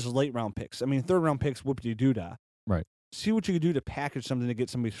not just late round picks. I mean, 3rd round picks, whoop-de-doo-dah. Right. See what you can do to package something to get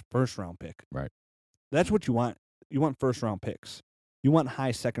somebody's 1st round pick. Right. That's what you want. You want 1st round picks. You want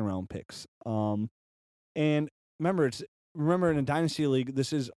high 2nd round picks. And remember in a dynasty league,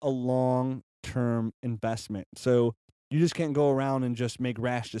 this is a long-term investment. So you just can't go around and just make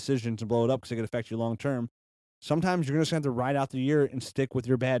rash decisions and blow it up because it could affect you long-term. Sometimes you're just going to have to ride out the year and stick with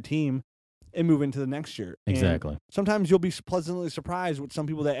your bad team and move into the next year. Exactly. And sometimes you'll be pleasantly surprised with some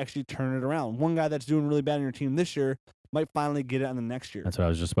people that actually turn it around. One guy that's doing really bad on your team this year might finally get it on the next year. That's what I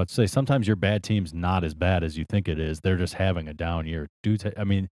was just about to say. Sometimes your bad team's not as bad as you think it is. They're just having a down year. I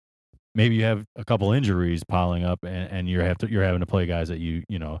mean, maybe you have a couple injuries piling up, and you're having to play guys that you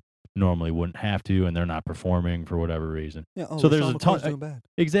normally wouldn't have to, and they're not performing for whatever reason. Yeah. So there's a ton. Doing bad.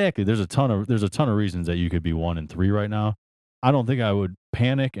 Exactly. There's a ton of reasons that you could be 1-3 right now. I don't think I would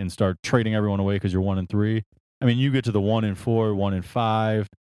panic and start trading everyone away because you're 1-3. I mean, you get to the 1-4, 1-5.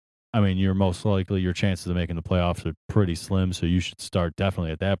 I mean, you're most likely your chances of making the playoffs are pretty slim. So you should start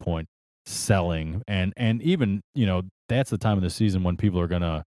definitely at that point selling, and even that's the time of the season when people are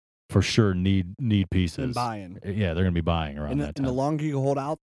gonna for sure need pieces and buying. Yeah, they're gonna be buying around that time. And the longer you hold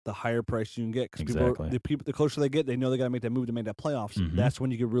out, the higher price you can get because exactly. the closer they get, they know they got to make that move to make that playoffs. Mm-hmm. That's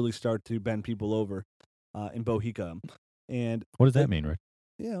when you can really start to bend people over in Bohica. And what does that mean, Rick?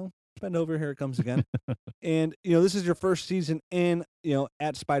 Bend over, here it comes again. And this is your first season in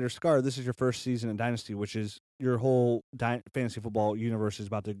 @Spider Scar. This is your first season in Dynasty, which is your whole fantasy football universe is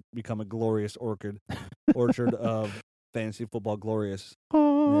about to become a glorious orchard of fantasy football gloriousness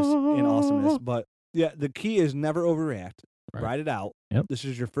and awesomeness. But yeah, the key is never overreact. Right. Ride it out. Yep. This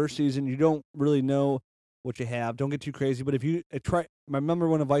is your first season. You don't really know what you have. Don't get too crazy. But if you try, my number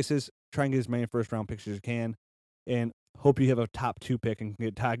one advice is try and get as many 1st round picks as you can, and hope you have a top 2 pick and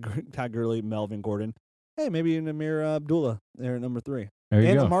get Todd Gurley, Melvin Gordon. Hey, maybe an Amir Abdullah there at number 3. There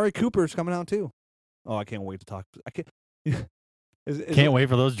you go. Amari Cooper's coming out too. Oh, I can't wait to talk. I can't. Can't wait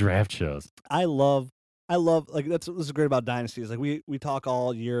for those draft shows. I love like this is great about Dynasty. Is like we talk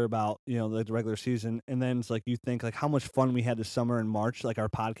all year about the regular season, and then it's like you think like how much fun we had this summer in March, like our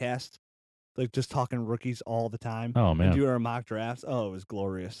podcast, like just talking rookies all the time. Oh man, and doing our mock drafts. Oh, it was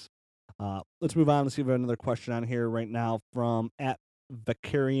glorious. Let's move on. Let's see if we have another question on here right now from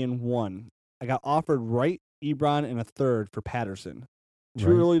 @Vicarian1. I got offered Wright, Ebron, and a 3rd for Patterson. Too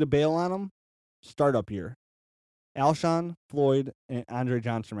early to bail on him. Startup year. Alshon, Floyd, and Andre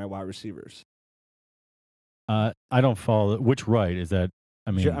Johnson are my wide receivers. I don't follow. Which Wright is that?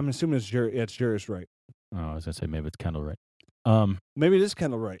 I mean, I'm assuming it's Jarius Wright. Oh, I was gonna say maybe it's Kendall Wright. Maybe it is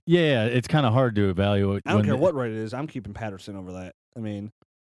Kendall Wright. Yeah, it's kind of hard to evaluate. I don't care what Wright it is. I'm keeping Patterson over that. I mean,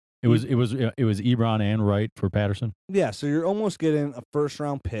 it was Ebron and Wright for Patterson. Yeah, so you're almost getting a 1st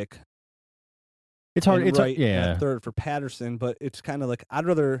round pick. It's hard. It's Wright, yeah, a 3rd for Patterson, but it's kind of like I'd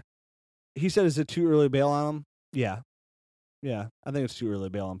rather. He said, "Is it too early to bail on him?" Yeah. I think it's too early to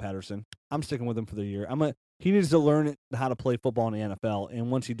bail on Patterson. I'm sticking with him for the year. He needs to learn how to play football in the NFL, and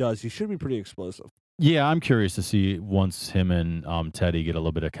once he does, he should be pretty explosive. Yeah, I'm curious to see once him and Teddy get a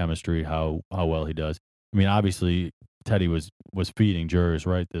little bit of chemistry, how well he does. I mean, obviously, Teddy was feeding Jurors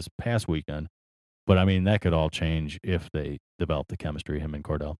right this past weekend, but I mean that could all change if they develop the chemistry, him and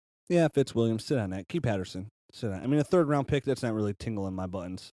Cordell. Yeah, Fitzwilliams, sit on that. Keep Patterson. Sit on. I mean, a 3rd-round pick, that's not really tingling my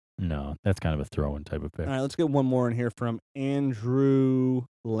buttons. No, that's kind of a throw-in type of pick. All right, let's get one more in here from Andrew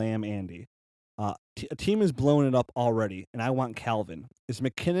Lamb Andy. A team is blowing it up already, and I want Calvin. Is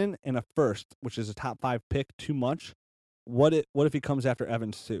McKinnon and a first, which is a top 5 pick, too much? What if he comes after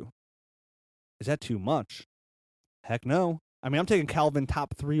Evans too? Is that too much? Heck no. I mean, I'm taking Calvin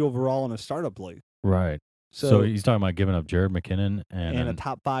top 3 overall in a startup league. Right. So he's talking about giving up Jared McKinnon and a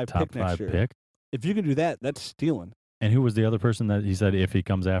top 5 pick next year. Pick? If you can do that, that's stealing. And who was the other person that he said if he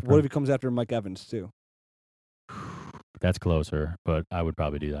comes after? What if he comes after Mike Evans too? That's closer, but I would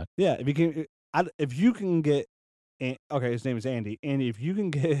probably do that. Yeah, if you can get, okay, his name is Andy. Andy, if you can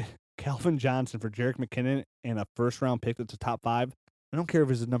get Calvin Johnson for Jerick McKinnon and a 1st-round pick that's a top 5, I don't care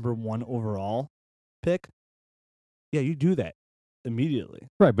if it's a number 1 overall pick. Yeah, you do that immediately.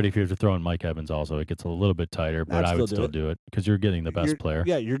 Right, but if you have to throw in Mike Evans also, it gets a little bit tighter, but I would still do it because you're getting the best player.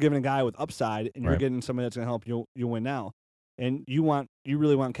 Yeah, you're giving a guy with upside, and you're getting somebody that's going to help you win now. And you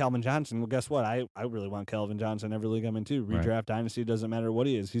really want Calvin Johnson. Well, guess what? I really want Calvin Johnson every league I'm in too. Redraft, Dynasty, doesn't matter what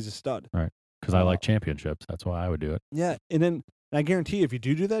he is. He's a stud. Right, because I like championships. That's why I would do it. Yeah, and I guarantee if you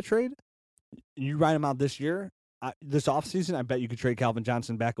do that trade, you ride him out this year, this offseason, I bet you could trade Calvin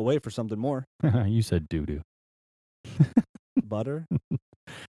Johnson back away for something more. You said doo-doo. Butter?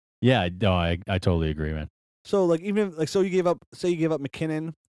 Yeah, no, I totally agree, man. So you gave up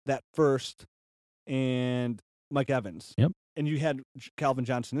McKinnon that first and Mike Evans. Yep. And you had Calvin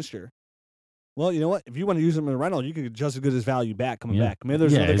Johnson this year. Well, you know what? If you want to use him in a rental, you could just as good as value back coming back. Maybe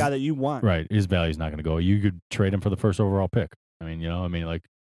there's another guy that you want. Right. His value's not going to go. You could trade him for the 1st overall pick. I mean, like.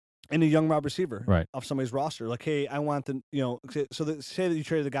 And a young wide receiver. Right. Off somebody's roster. Like, hey, I want say that you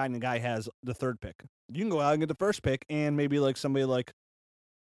traded the guy and the guy has the 3rd pick. You can go out and get the 1st pick and maybe like somebody like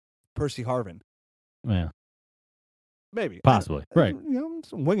Percy Harvin. Yeah. Maybe. Possibly. Right. I'm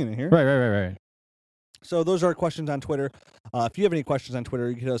winging it here. Right. So those are our questions on Twitter. If you have any questions on Twitter,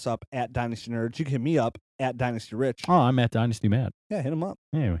 you can hit us up at Dynasty Nerds. You can hit me up at Dynasty Rich. Oh, I'm at Dynasty Matt. Yeah, hit him up.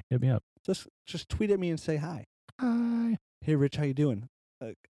 Anyway, hit me up. Just tweet at me and say hi. Hi. Hey, Rich, how you doing?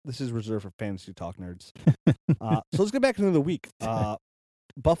 This is reserved for fantasy talk nerds. So let's get back into the week.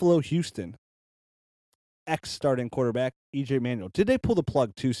 Buffalo, Houston. Starting quarterback, E.J. Manuel. Did they pull the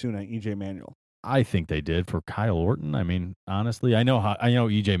plug too soon on E.J. Manuel? I think they did for Kyle Orton. I mean, honestly, I know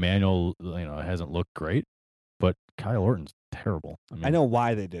E.J. Manuel, hasn't looked great, but Kyle Orton's terrible. I know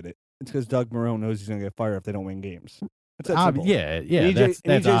why they did it. It's because Doug Marrone knows he's going to get fired if they don't win games. It's that simple. Yeah. EJ's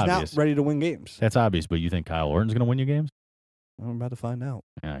that's obvious. not ready to win games. That's obvious, but you think Kyle Orton's going to win you games? I'm about to find out.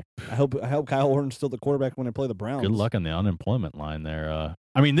 Yeah. I hope Kyle Orton's still the quarterback when they play the Browns. Good luck on the unemployment line there.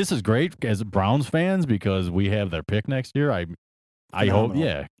 I mean, this is great as Browns fans because we have their pick next year. I hope,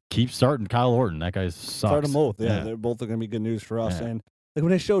 keep starting Kyle Orton. That guy sucks. Start them both. Yeah, they're both going to be good news for us. Yeah. And like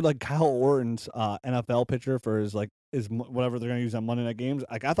when they showed like Kyle Orton's NFL picture for his whatever they're going to use on Monday Night Games,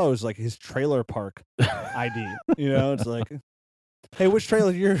 like I thought it was like his trailer park ID. It's like, hey, which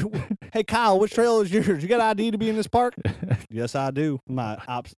trailer is yours? Hey, Kyle, which trailer is yours? You got ID to be in this park? Yes, I do. My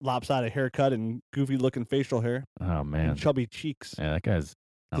lopsided haircut and goofy looking facial hair. Oh man, and chubby cheeks. Yeah, that guy's.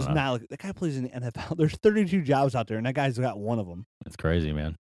 That guy plays in the NFL. There's 32 jobs out there, and that guy's got one of them. That's crazy,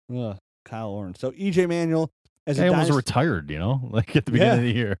 man. Kyle Orton. So E.J. Manuel, almost retired, like at the beginning of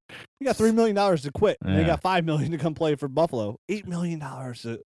the year. He got $3 million to quit, and he got $5 million to come play for Buffalo. $8 million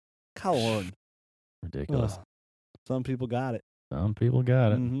to Kyle Orton. Ridiculous. Some people got it. Some people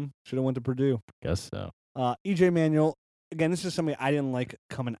got it. Mm-hmm. Should have went to Purdue. Guess so. E.J. Manuel. Again, this is somebody I didn't like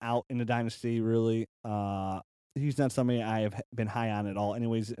coming out in the Dynasty, really. He's not somebody I have been high on at all.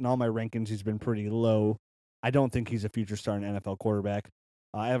 Anyways, in all my rankings, he's been pretty low. I don't think he's a future starting NFL quarterback.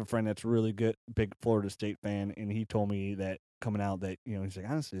 I have a friend that's really good, big Florida State fan, and he told me that coming out that, he's like,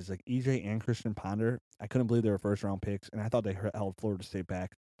 honestly, it's like EJ and Christian Ponder. I couldn't believe they were first-round picks, and I thought they held Florida State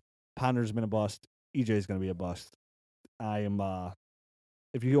back. Ponder's been a bust. EJ's going to be a bust.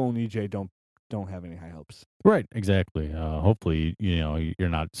 If you own EJ, don't have any high hopes. Right, exactly. Hopefully, you're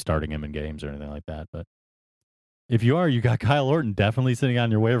not starting him in games or anything like that, but if you are, you got Kyle Orton definitely sitting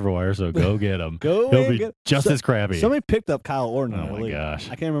on your waiver wire, so go get him. He'll be just as crappy. Somebody picked up Kyle Orton. Oh, my gosh.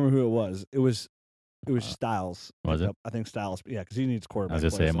 I can't remember who it was. It was Styles. Was it? I think Styles. Yeah, because he needs quarterback. I was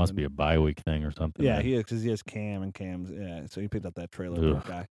going to say, it must be a bye week thing or something. Yeah, he is, because he has Cam and Cam's. Yeah, so he picked up that trailer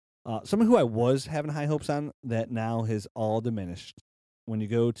guy. Someone who I was having high hopes on that now has all diminished. When you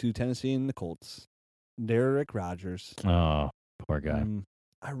go to Tennessee and the Colts, Derek Rogers. Oh, poor guy.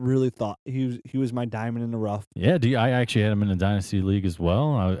 I really thought he was my diamond in the rough. Yeah, I actually had him in the Dynasty League as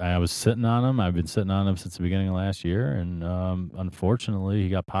well. I was sitting on him. I've been sitting on him since the beginning of last year, and unfortunately, he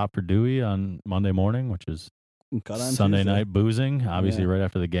got popped for Dewey on Monday morning, which is Sunday Tuesday. night boozing. Obviously, Yeah. right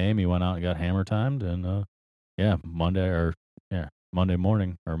after the game, he went out and got hammer timed, and Monday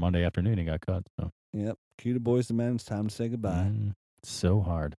morning or Monday afternoon, he got cut. So Yep. Cue the boys to men. It's time to say goodbye. So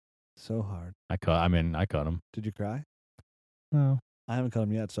hard. So hard. I cut him. Did you cry? No. I haven't cut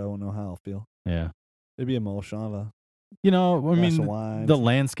him yet, so I won't know how I'll feel. Yeah. It'd be emotional. You know, I Glass of mean, wine. the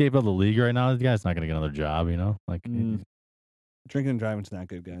landscape of the league right now, the guy's not going to get another job, you know? Like, Drinking and driving's not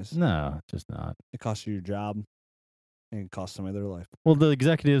good, guys. no, just not. It costs you your job, and it costs somebody their life. Well, the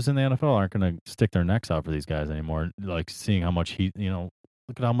executives in the NFL aren't going to stick their necks out for these guys anymore. Like, seeing how much heat, look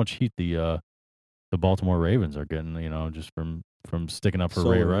at how much heat the Baltimore Ravens are getting, just from sticking up for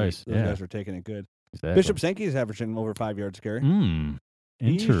Ray Rice. Those guys are taking it good. Exactly. Bishop Sankey is averaging over 5 yards carry.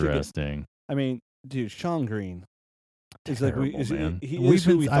 Interesting. Dude, Sean Green. He's Terrible, man. He is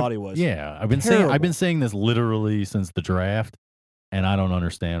who we thought he was. Yeah, I've been saying this literally since the draft, and I don't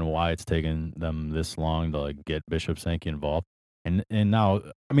understand why it's taken them this long to like get Bishop Sankey involved. And now,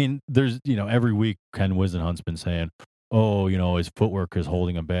 I mean, there's every week Ken Wisenhunt's been saying, oh, his footwork is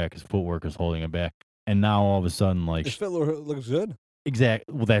holding him back. And now all of a sudden, like his footwork looks good.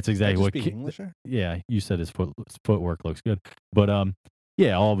 Exactly. Well, that's exactly what. Speak English there? Yeah, you said his footwork looks good, but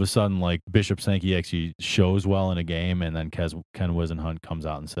yeah, all of a sudden, like Bishop Sankey actually shows well in a game, and then Ken Wisenhunt comes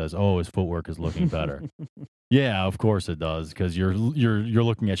out and says, "Oh, his footwork is looking better." Yeah, of course it does, because you're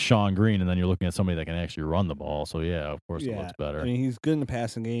looking at Sean Green, and then you're looking at somebody that can actually run the ball. So yeah, of course it looks better. I mean, he's good in the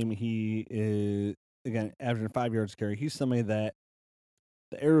passing game. He is again averaging 5 yards carry. He's somebody that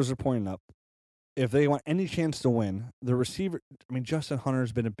the arrows are pointing up. If they want any chance to win, the receiver. I mean, Justin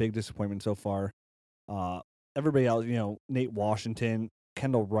Hunter's been a big disappointment so far. Everybody else, Nate Washington,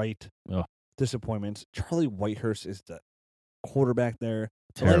 Kendall Wright, disappointments. Charlie Whitehurst is the quarterback there.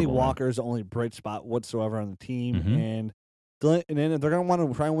 Delaney Walker is the only bright spot whatsoever on the team. And then if they're going to want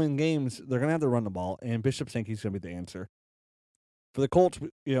to try and win games, they're going to have to run the ball. And Bishop Sankey's going to be the answer. For the Colts,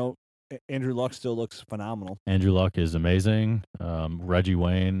 Andrew Luck still looks phenomenal. Andrew Luck is amazing. Reggie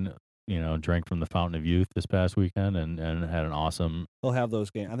Wayne, drank from the fountain of youth this past weekend and had an awesome. He'll have those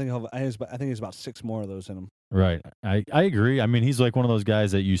games. I think he's about 6 more of those in him. Right. I agree. I mean, he's like one of those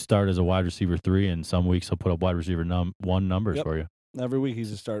guys that you start as a wide receiver 3, and some weeks he'll put up wide receiver 1 numbers for you. Every week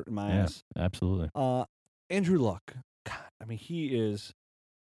he's a start in my ass. Absolutely. Andrew Luck. God, I mean, he is.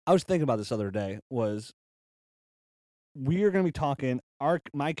 I was thinking about this other day. We are going to be talking.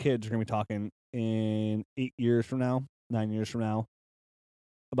 My kids are going to be talking in 8 years from now, 9 years from now,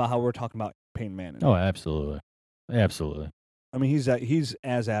 about how we're talking about Peyton Manning. Oh, absolutely. I mean, he's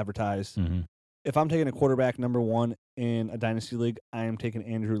as advertised. If I'm taking a quarterback number 1 in a dynasty league, I am taking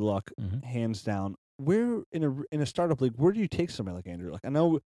Andrew Luck hands down. Where in a startup league, where do you take somebody like Andrew Luck? I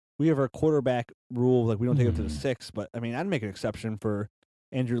know we have our quarterback rule, like we don't take him to the 6th, but I mean, I'd make an exception for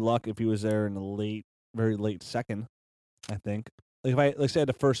Andrew Luck if he was there in the very late second. I think, like if I had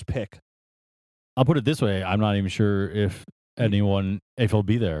the first pick. I'll put it this way: I'm not even sure if he'll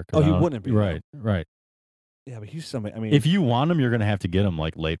be there. Oh, he wouldn't be. Right. Yeah, but he's somebody. I mean, if you want him, you're going to have to get him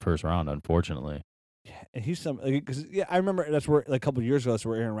like late first round. Unfortunately. Yeah, and he's because I remember that's where like a couple of years ago that's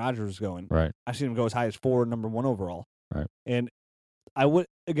where Aaron Rodgers was going. Right. I've seen him go as high as 4, number 1 overall. Right. And I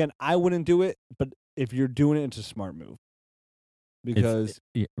wouldn't do it, but if you're doing it, it's a smart move. Because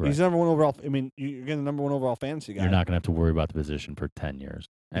he's number 1 overall. I mean, you're getting the number 1 overall fantasy guy. You're not going to have to worry about the position for 10 years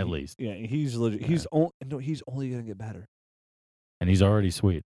at least. Yeah, he's legit. He's only going to get better. And he's already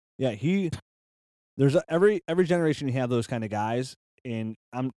sweet. Yeah, there's every generation you have those kind of guys, and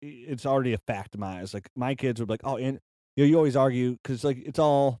it's already a fact in my eyes. Like my kids would be like, oh, and you always argue because like it's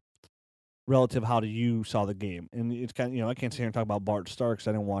all relative. How do you saw the game? And it's kind of I can't sit here and talk about Bart Starr because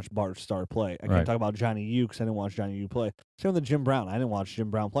I didn't watch Bart Starr play. I can't talk about Johnny U because I didn't watch Johnny U play. Same with Jim Brown. I didn't watch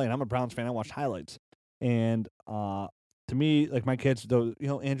Jim Brown play, and I'm a Browns fan. I watched highlights. And to me, like my kids, though,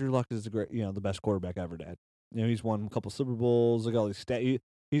 Andrew Luck is the best quarterback I ever had. He's won a couple Super Bowls. Look at all these stats.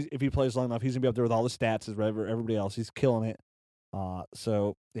 If he plays long enough, he's gonna be up there with all the stats as everybody else. He's killing it.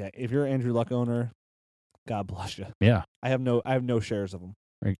 So yeah, if you're an Andrew Luck owner, God bless you. Yeah, I have no shares of him.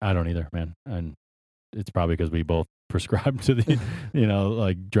 I don't either, man. And it's probably because we both prescribed to the,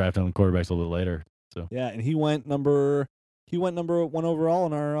 like drafting quarterbacks a little later. So yeah, and he went number 1 overall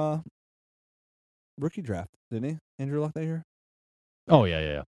in our rookie draft, didn't he? Andrew Luck that year. Oh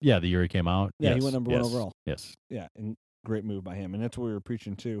yeah. The year he came out. Yeah, he went number 1 overall. Yes. Yeah, and great move by him, and that's what we were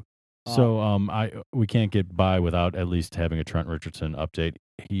preaching too. So we can't get by without at least having a Trent Richardson update.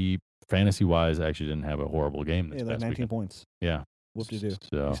 He fantasy wise actually didn't have a horrible game this past 19 weekend. points. Yeah. Whoop-de-doo.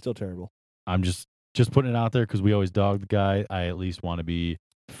 So He's still terrible. I'm just putting it out there because we always dog the guy. I at least want to be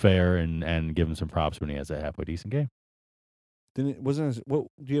fair and give him some props when he has a halfway decent game. What do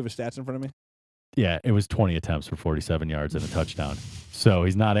you have his stats in front of me? Yeah, it was 20 attempts for 47 yards and a touchdown. So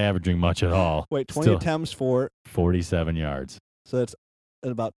he's not averaging much at all. Wait, 20 attempts for 47 yards. So that's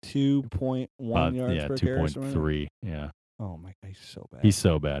at about 2.1 yards per carry. 2.3. Yeah. Oh my God, he's so bad. He's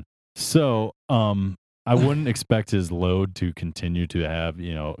so bad. So, I wouldn't expect his load to continue to have,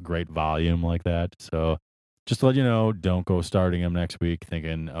 great volume like that. So, just to let you know, don't go starting him next week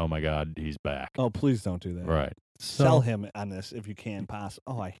thinking, oh my God, he's back. Oh, please don't do that. Right. Sell him on this if you can.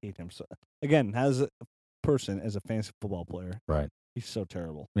 Oh, I hate him. So again, as a person, as a fantasy football player, right? He's so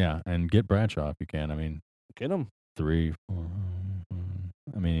terrible. Yeah, and get Bradshaw if you can. I mean, get him 3, 4.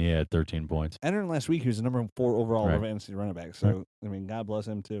 I mean, he had 13 points. Entering last week, he was the number 4 overall fantasy running back. So right. I mean, God bless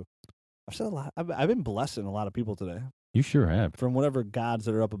him too. I've said a lot. I've been blessing a lot of people today. You sure have. From whatever gods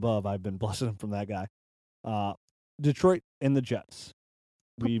that are up above, I've been blessing them from that guy. Detroit and the Jets.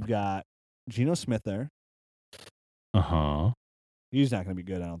 We've got Geno Smith there. Uh-huh. He's not going to be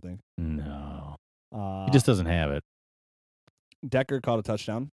good, I don't think. No. He just doesn't have it. Decker caught a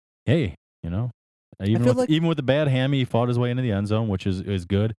touchdown. Hey, even with the bad hammy, he fought his way into the end zone, which is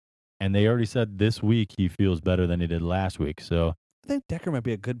good. And they already said this week he feels better than he did last week. So I think Decker might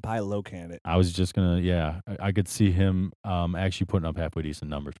be a good buy low candidate. I was just going to, I could see him actually putting up halfway decent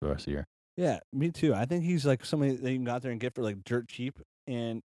numbers for the rest of the year. Yeah, me too. I think he's like somebody that you can go out there and get for like dirt cheap.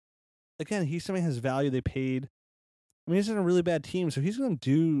 And again, he's somebody who has value. They paid. I mean, he's in a really bad team, so he's going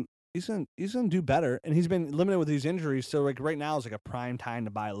to do better. And he's been limited with these injuries, so like right now is like a prime time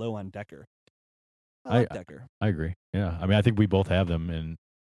to buy low on Decker. I like Decker. I agree. Yeah, I mean, I think we both have them in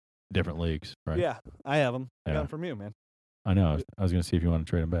different leagues, right? Yeah, I have them. I got them from you, man. I know. I was going to see if you want to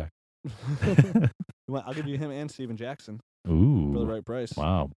trade him back. I'll give you him and Steven Jackson. Ooh, for the right price.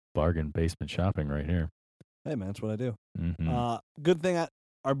 Wow, bargain basement shopping right here. Hey man, that's what I do. Mm-hmm. Good thing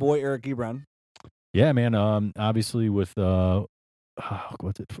our boy Eric Ebron. Yeah, man. Obviously with Fourier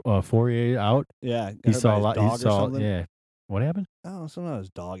out. Yeah, he saw a lot. He saw. Yeah. What happened? Oh, something about his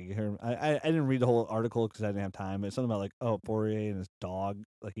dog. You hear him. I didn't read the whole article because I didn't have time. It's something about like Fourier and his dog.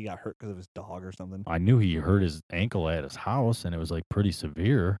 Like he got hurt because of his dog or something. I knew he hurt his ankle at his house, and it was like pretty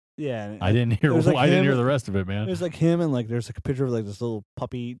severe. Yeah, I didn't hear. Like I didn't hear the rest of it, man. It was like him and like there's like a picture of like this little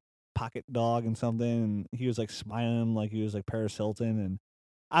puppy pocket dog and something, and he was like smiling like he was like Paris Hilton, and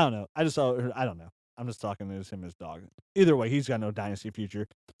I don't know. I don't know. I'm just talking to him and his dog. Either way, he's got no dynasty future.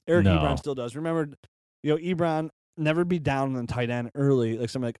 Eric Ebron still does. Remember, Ebron never be down on tight end early. Like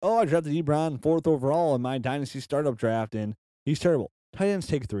somebody like, I drafted Ebron 4th overall in my dynasty startup draft, and he's terrible. Tight ends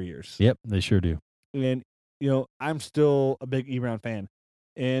take 3 years. Yep, they sure do. And I'm still a big Ebron fan.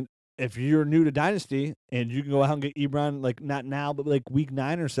 And if you're new to dynasty and you can go out and get Ebron, like not now, but like week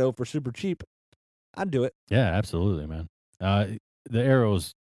 9 or so for super cheap, I'd do it. Yeah, absolutely, man. The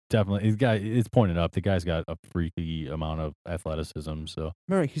arrow's definitely it's pointed up. The guy's got a freaky amount of athleticism. So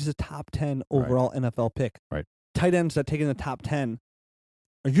remember, he's a top 10 overall NFL pick. Right. Tight ends that take in the top 10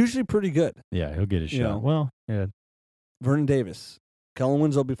 are usually pretty good. Yeah, he'll get his shot. Well, yeah. Vernon Davis, Kellen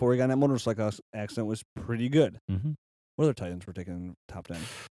Winslow before he got in that motorcycle accident was pretty good. Mm-hmm. What other tight ends were taking in the top 10?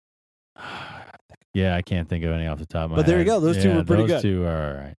 Yeah, I can't think of any off the top of my head. But there you go. Those two were pretty good. Those two are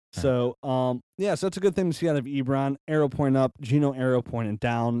all right. So, so it's a good thing to see out of Ebron. Arrow point up. Geno arrow pointing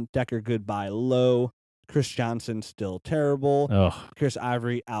down. Decker goodbye low. Chris Johnson still terrible. Ugh. Chris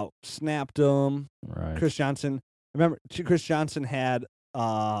Ivory out snapped him. Right. Chris Johnson. Remember, Chris Johnson had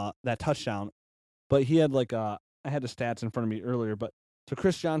that touchdown, but he had like I had the stats in front of me earlier. But so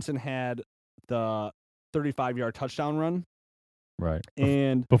Chris Johnson had the 35-yard touchdown run. Right.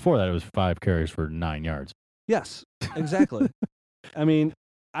 And before that, it was 5 carries for 9 yards. Yes, exactly. I mean,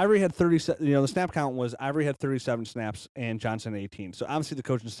 Ivory had 37. The snap count was Ivory had 37 snaps and Johnson 18. So obviously the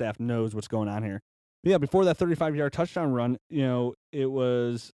coaching staff knows what's going on here. But yeah, before that 35-yard touchdown run, it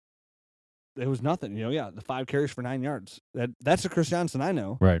was nothing. The 5 carries for 9 yards. That's the Chris Johnson I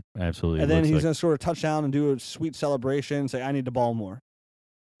know. Right. Absolutely. And then he's going to sort of touch down and do a sweet celebration, say, I need the ball more.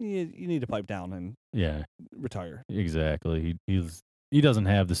 You need to pipe down and retire. Exactly. He doesn't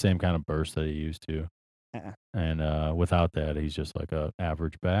have the same kind of burst that he used to. And without that, he's just like a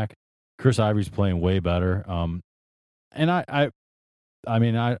average back. Chris Ivory's playing way better. And I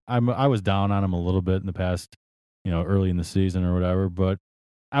was down on him a little bit in the past, early in the season or whatever, but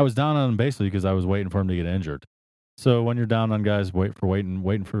I was down on him basically because I was waiting for him to get injured. So when you're down on guys,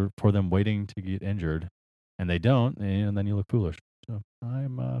 waiting for them waiting to get injured, and they don't, and then you look foolish. So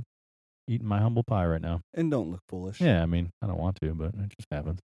I'm eating my humble pie right now. And don't look foolish. Yeah, I mean, I don't want to, but it just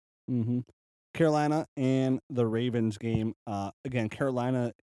happens. Mm-hmm. Carolina and the Ravens game. Again,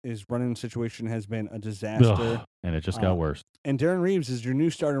 Carolina's running situation has been a disaster. Ugh, and it just got worse. And Darren Reeves is your new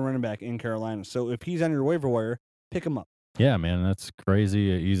starting running back in Carolina. So if he's on your waiver wire, pick him up. Yeah, man, that's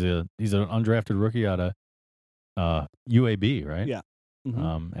crazy. He's an undrafted rookie out of UAB, right? Yeah.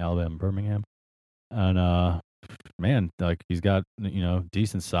 Mm-hmm. Alabama, Birmingham. And man, like he's got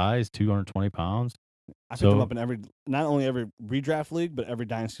decent size, 220 pounds. I picked him up in not only every redraft league, but every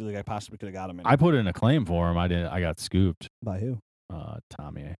dynasty league I possibly could have got him in. I put in a claim for him. I got scooped. By who?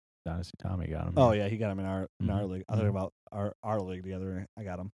 Tommy. Dynasty Tommy got him. Oh yeah, he got him in our league. I thought about our league together. I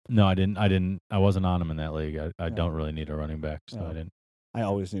got him. No, I didn't. I wasn't on him in that league. I don't really need a running back, so I didn't. I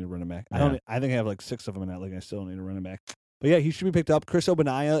always need a running back. Yeah. I think I have like 6 of them in that league. I still don't need a running back. But yeah, he should be picked up. Chris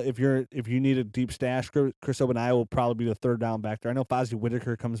Ogbonnaya, if you need a deep stash, Chris Ogbonnaya will probably be the third down back there. I know Fozzie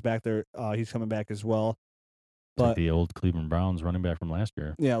Whitaker comes back there. He's coming back as well. But like the old Cleveland Browns running back from last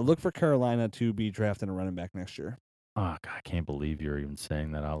year. Yeah, look for Carolina to be drafting a running back next year. Oh, God, I can't believe you're even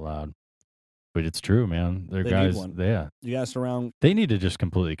saying that out loud. But it's true, man. They're They guys. need one. Yeah, You got to surround. they need to just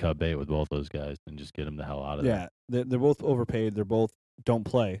completely cut bait with both those guys and just get them the hell out of there. Yeah, they're both overpaid. They're both don't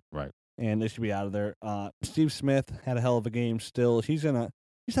play. Right. And they should be out of there. Steve Smith had a hell of a game still. He's on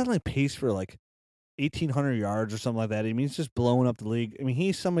like pace for like 1,800 yards or something like that. I mean, he's just blowing up the league. I mean,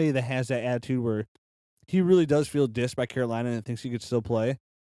 he's somebody that has that attitude where he really does feel dissed by Carolina and thinks he could still play.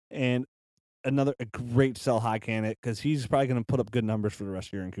 And a great sell high candidate because he's probably going to put up good numbers for the rest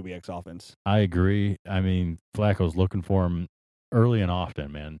of the year in Kubiak's offense. I agree. I mean, Flacco's looking for him early and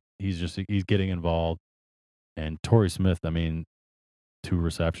often, man. He's getting involved. And Torrey Smith, I mean, 2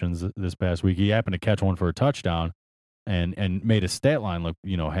 receptions this past week. He happened to catch one for a touchdown and made a stat line look,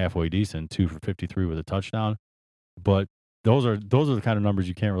 halfway decent, 2 for 53 with a touchdown. But those are the kind of numbers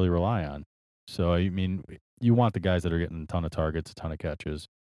you can't really rely on. So, I mean, you want the guys that are getting a ton of targets, a ton of catches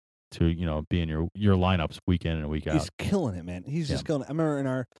to, be in your lineups week in and week out. He's killing it, man. He's just killing it. I remember in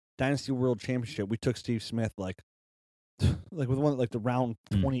our Dynasty World Championship, we took Steve Smith like with one like the round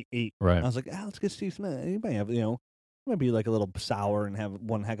 28. Right. I was like, let's get Steve Smith. He might have, might be like a little sour and have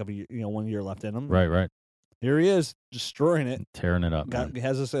one heck of a 1 year left in him. Right. Here he is, destroying it. Tearing it up.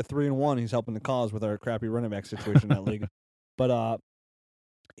 Has us at 3-1. He's helping the cause with our crappy running back situation in that league. But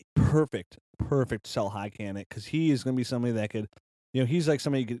perfect sell high candidate because he is going to be somebody that could, he's like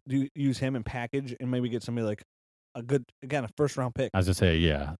somebody you could use him and package and maybe get somebody like a first round pick. I was gonna say,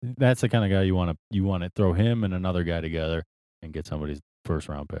 yeah, that's the kind of guy you want to throw him and another guy together and get somebody's first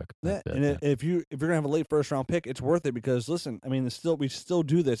round pick. If you're gonna have a late first round pick, it's worth it because listen, I mean, we still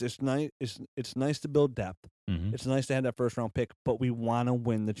do this. It's nice. It's nice to build depth. Mm-hmm. It's nice to have that first round pick, but we want to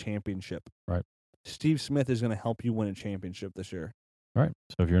win the championship. Right. Steve Smith is going to help you win a championship this year. Right.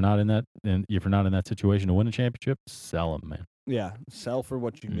 So if you're not in that situation to win a championship, sell him, man. Yeah, sell for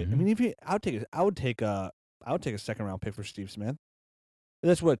what you can get. I mean, I would take a second round pick for Steve Smith. And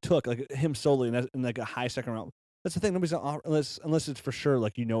that's what it took, like him solely, and like a high second round. That's the thing. Nobody's gonna offer, unless it's for sure,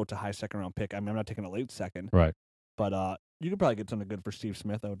 like it's a high second round pick. I mean, I'm not taking a late second. Right. But you could probably get something good for Steve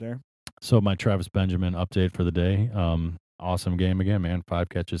Smith out there. So my Travis Benjamin update for the day. Awesome game again, man. 5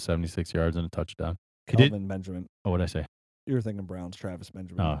 catches, 76 yards, and a touchdown. Calvin Benjamin. Oh, what'd I say? You were thinking Browns, Travis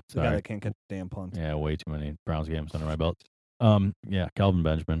Benjamin. Oh, the guy that can't catch a damn punt. Yeah, way too many Browns games under my belt. Yeah, Calvin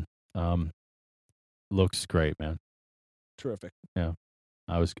Benjamin. Looks great, man. Terrific. Yeah.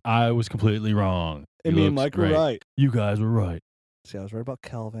 I was completely wrong. And me and Mike were right. You guys were right. See, I was right about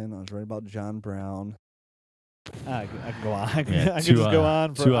Calvin. I was right about John Brown. I could go on. I could just go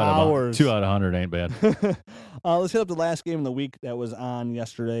on for hours. 2 out of 100 ain't bad. Let's hit up the last game of the week that was on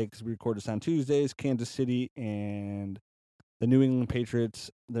yesterday because we record this on Tuesdays. Kansas City and the New England Patriots.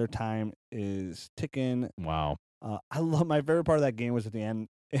 Their time is ticking. Wow. I love my favorite part of that game was at the end,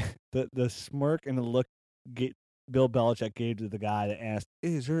 the smirk and the look Bill Belichick gave to the guy that asked,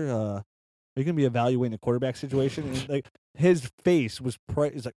 "Hey, are you going to be evaluating the quarterback situation?" And like his face was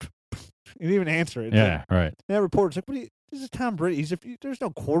he's like. He didn't even answer it. Yeah, right. And that reporter's like, this is Tom Brady. There's no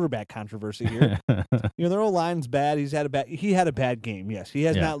quarterback controversy here. Their old line's bad. He had a bad game. Yes. He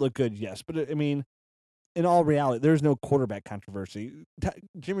has not looked good. Yes. But I mean, in all reality, there's no quarterback controversy.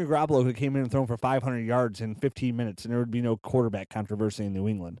 Jimmy Garoppolo could came in and thrown for 500 yards in 15 minutes, and there would be no quarterback controversy in New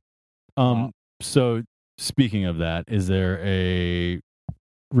England. So speaking of that, is there a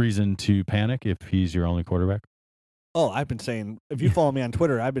reason to panic if he's your only quarterback? Oh, I've been saying, if you follow me on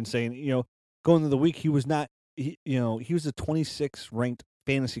Twitter, I've been saying, going into the week, he was not, he was a 26th ranked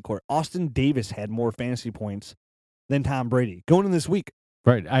fantasy quarterback. Austin Davis had more fantasy points than Tom Brady going in this week.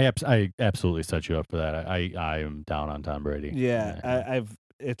 Right. I absolutely set you up for that. I am down on Tom Brady. Yeah.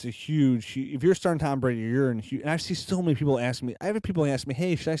 It's a huge, if you're starting Tom Brady, you're in huge, and I see so many people ask me, I have people ask me,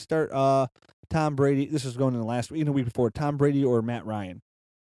 hey, should I start Tom Brady. This was going in the last week, the week before. Tom Brady or Matt Ryan.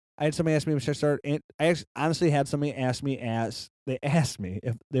 I had somebody ask me, should I start? And I honestly had somebody ask me,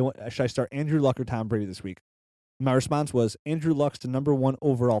 if they want, should I start Andrew Luck or Tom Brady this week? My response was Andrew Luck's the number 1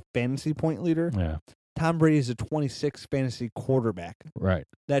 overall fantasy point leader. Yeah. Tom Brady is a 26 fantasy quarterback. Right.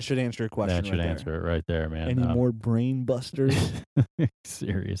 That should answer your question. That should answer it right there, man. Any more brain busters?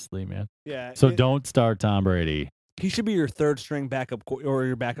 Seriously, man. Yeah. So don't start Tom Brady. He should be your third string backup or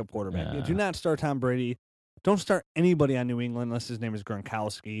your backup quarterback. Yeah. Do not start Tom Brady. Don't start anybody on New England unless his name is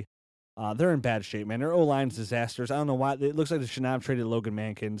Gronkowski. They're in bad shape, man. Their O-line's disasters. I don't know why. It looks like they should not have traded Logan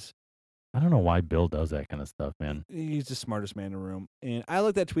Mankins. I don't know why Bill does that kind of stuff, man. He's the smartest man in the room. And I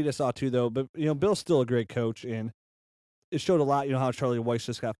like that tweet I saw too, though. But, Bill's still a great coach. And it showed a lot, how Charlie Weiss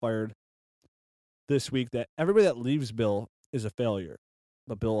just got fired this week, that everybody that leaves Bill is a failure.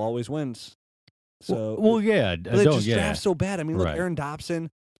 But Bill always wins. So, well, yeah. they just draft so bad. I mean, look, Right. Aaron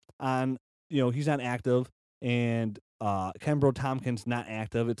Dobson he's not active. And Kenbro Tompkins not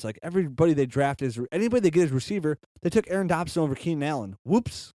active. It's like everybody they draft anybody they get as receiver. They took Aaron Dobson over Keenan Allen.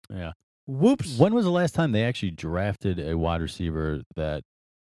 Whoops. Yeah. Whoops. When was the last time they actually drafted a wide receiver that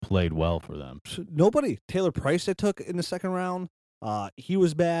played well for them? Nobody. Taylor Price they took in the second round. He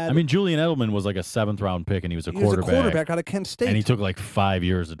was bad. I mean, Julian Edelman was like a 7th-round pick, and he was a quarterback. He was a quarterback out of Kent State. And he took like 5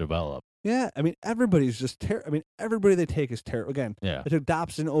 years to develop. Yeah, I mean, everybody's just terrible. I mean, everybody they take is terrible. Again, Yeah. they took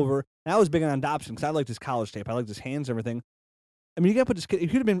Dobson over. And I was big on Dobson because I liked his college tape. I liked his hands and everything. I mean, you got to put this kid. He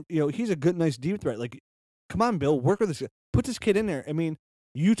could have been, he's a good, nice deep threat. Like, come on, Bill, work with this. Put this kid in there. I mean,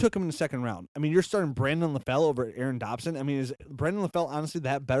 you took him in the second round. I mean, you're starting Brandon LaFell over Aaron Dobson. I mean, is Brandon LaFell honestly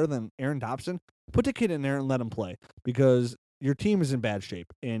that better than Aaron Dobson? Put the kid in there and let him play because your team is in bad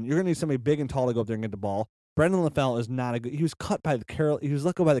shape, and you're going to need somebody big and tall to go up there and get the ball. Brandon LaFell is not a good. He was cut by he was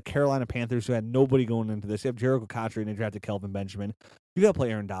let go by the Carolina Panthers, who had nobody going into this. You have Jericho Cotchery, and they drafted Kelvin Benjamin. You got to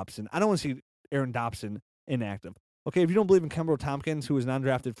play Aaron Dobson. I don't want to see Aaron Dobson inactive. Okay, if you don't believe in Kenbro Tompkins, who is an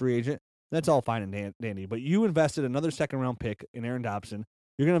undrafted free agent, that's all fine and dandy. But you invested another second-round pick in Aaron Dobson.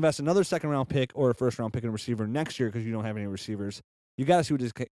 You're going to invest another second-round pick or a first-round pick in a receiver next year because you don't have any receivers. You got to see what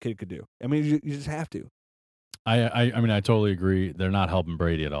this kid could do. I mean, you just have to. I mean, I totally agree. They're not helping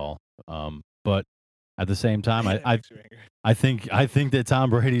Brady at all. But at the same time, I think that Tom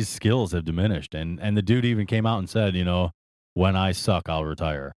Brady's skills have diminished, and the dude even came out and said, when I suck, I'll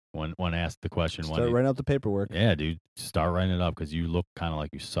retire. When asked the question, start writing up the paperwork. Yeah, dude, start writing it up because you look kind of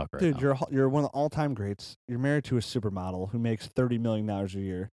like you suck right now. Dude, you're one of the all-time greats. You're married to a supermodel who makes $30 million a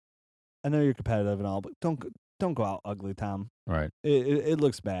year. I know you're competitive and all, but don't go out ugly, Tom. Right. It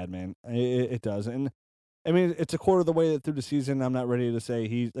looks bad, man. It does, and I mean, it's a quarter of the way through the season. I'm not ready to say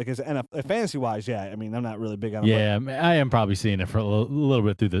he's like fantasy-wise. Yeah, I mean, I'm not really big on him. Yeah, I am probably seeing it for a little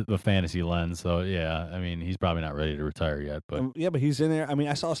bit through the fantasy lens. So yeah, I mean, he's probably not ready to retire yet. But yeah, but he's in there. I mean,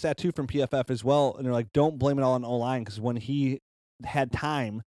 I saw a stat too from PFF as well, and they're like, don't blame it all on O-line because when he had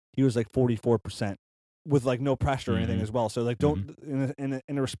time, he was like 44% with like no pressure or anything as well. So like, don't. And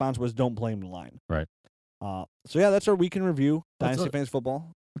the response was, don't blame the line. Right. So yeah, that's our week in review. Dynasty Fantasy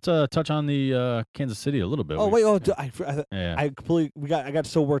Football. Let's touch on the Kansas City a little bit. I completely I got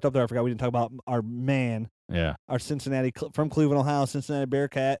so worked up there. I forgot we didn't talk about our man. Yeah. Our Cincinnati from Cleveland, Ohio, Cincinnati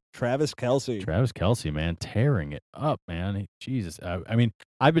Bearcat, Travis Kelce. Travis Kelce, man, tearing it up, man. Jesus, I mean,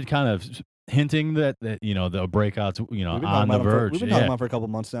 I've been kind of hinting that the breakouts, on the verge. We've been talking about for a couple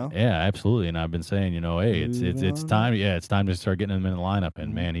months now. Yeah, absolutely. And I've been saying, hey, it's time. Yeah, it's time to start getting him in the lineup.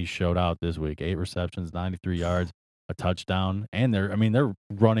 And man, he showed out this week. 8 receptions, 93 yards. A touchdown, and they're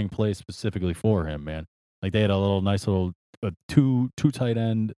running plays specifically for him, man. Like they had a nice little two tight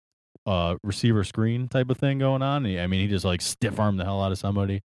end receiver screen type of thing going on. He just like stiff armed the hell out of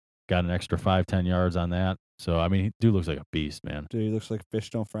somebody, got an extra 5-10 yards on that. So I mean, dude looks like a beast, man. Dude, he looks like fish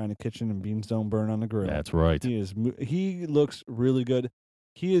don't fry in the kitchen and beans don't burn on the grill. That's right. He looks really good.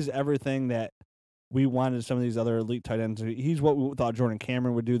 He is everything that we wanted some of these other elite tight ends. He's what we thought Jordan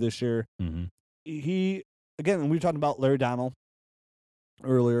Cameron would do this year. Mm-hmm. Again, we were talking about Larry Donnell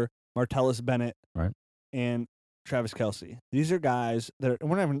earlier, Martellus Bennett, right, and Travis Kelce. These are guys that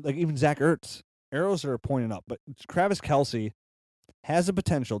we're not even, like even Zach Ertz. Arrows are pointing up, but Travis Kelce has the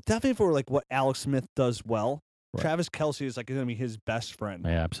potential, definitely for like what Alex Smith does well. Right. Travis Kelce is like going to be his best friend.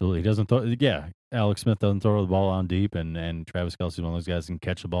 Yeah, absolutely. He doesn't throw. Yeah, Alex Smith doesn't throw the ball on deep, and Travis Kelce is one of those guys who can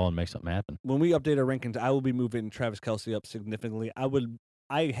catch the ball and make something happen. When we update our rankings, I will be moving Travis Kelce up significantly.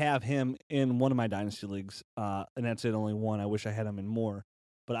 I have him in one of my dynasty leagues, and that's it, only one. I wish I had him in more,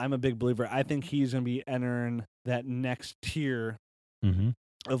 but I'm a big believer. I think he's going to be entering that next tier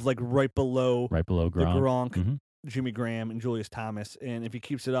of like right below Gronk, Jimmy Graham, and Julius Thomas. And if he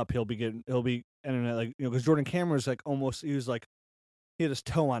keeps it up, he'll be entering that, like, because Jordan Cameron was like he had his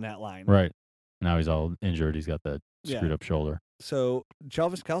toe on that line, right? Now he's all injured. He's got that screwed up shoulder. So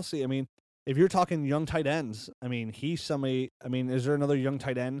Travis Kelce, I mean, if you're talking young tight ends, I mean, he's somebody. I mean, is there another young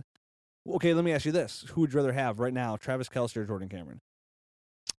tight end? Okay, let me ask you this: who would you rather have right now, Travis Kelce or Jordan Cameron?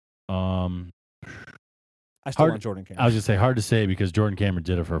 I still want Jordan Cameron. I was just say hard to say because Jordan Cameron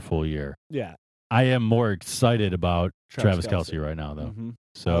did it for a full year. Yeah. I am more excited about Travis Kelce right now, though. Mm-hmm.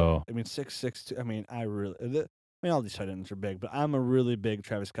 So I mean, 6'6". I mean, all these tight ends are big, but I'm a really big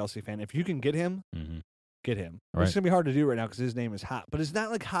Travis Kelce fan. If you can get him, get him. Right. It's gonna be hard to do right now because his name is hot, but it's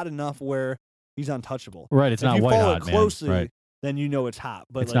not like hot enough where he's untouchable. Right, it's if not you white follow hot, it closely, man. Right. Then you know it's hot.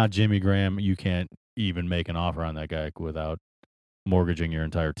 But it's not Jimmy Graham. You can't even make an offer on that guy without mortgaging your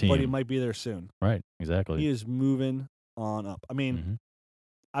entire team. But he might be there soon. Right, exactly. He is moving on up. I mean,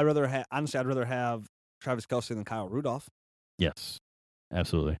 I'd rather have Travis Kelce than Kyle Rudolph. Yes,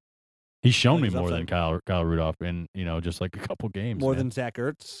 absolutely. He's shown me more than Kyle Rudolph in just like a couple games. More than Zach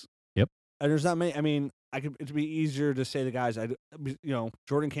Ertz. Yep. And there's not many. I mean, it'd be easier to say the guys.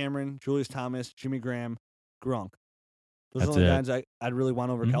 Jordan Cameron, Julius Thomas, Jimmy Graham, Gronk. Those are the guys I'd really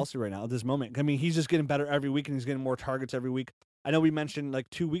want over Kelce right now at this moment. I mean, he's just getting better every week, and he's getting more targets every week. I know we mentioned like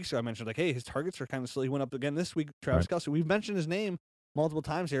 2 weeks ago. Hey, his targets are kind of slow. He went up again this week. Travis Kelce. We've mentioned his name multiple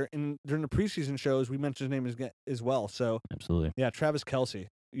times here, and during the preseason shows, we mentioned his name as well. So absolutely, yeah, Travis Kelce.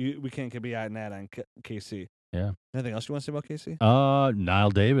 We can't be adding that on KC. Yeah. Anything else you want to say about KC?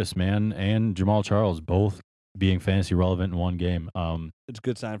 Niall Davis, man, and Jamal Charles both being fantasy relevant in one game. It's a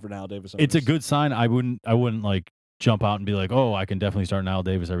good sign for Niall Davis. It's a good sign. I wouldn't like jump out and be like, oh, I can definitely start Niall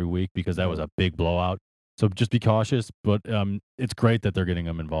Davis every week because that was a big blowout. So just be cautious, but it's great that they're getting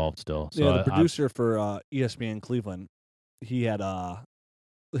him involved still. So yeah, the producer for ESPN Cleveland, he had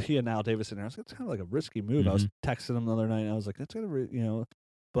Niall Davis in there. I was like, it's kind of like a risky move. I was texting him the other night, and I was like, that's gonna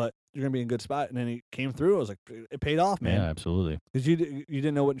but you're gonna be in a good spot. And then he came through. I was like, it paid off, man. Yeah, absolutely. Because you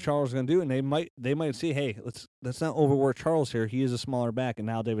didn't know what Charles was gonna do, and they might see, hey, let's not overwork Charles here. He is a smaller back, and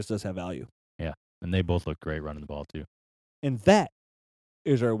Niall Davis does have value. Yeah, and they both look great running the ball too. And that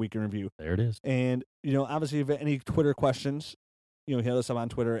is our week in review. There it is. And obviously, if you have any Twitter questions, hit us up on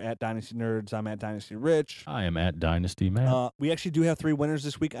Twitter at Dynasty Nerds. I'm at Dynasty Rich. I am at Dynasty Matt. We actually do have 3 winners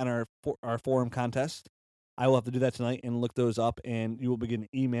this week on our forum contest. I will have to do that tonight and look those up, and you will be getting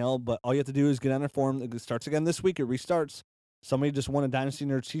an email. But all you have to do is get on our forum. It starts again this week. It restarts. Somebody just won a Dynasty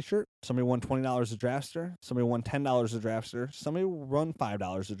Nerds t-shirt. Somebody won $20 a Draftster. Somebody won $10 a Draftster. Somebody won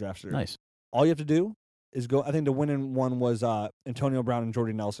 $5 a Draftster. Nice. All you have to do is go. I think the winning one was Antonio Brown and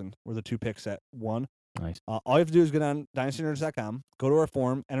Jordy Nelson were the 2 picks that won. Nice. All you have to do is get on dynastynerds.com, go to our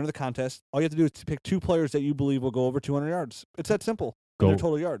forum, enter the contest. All you have to do is pick 2 players that you believe will go over 200 yards. It's that simple. Their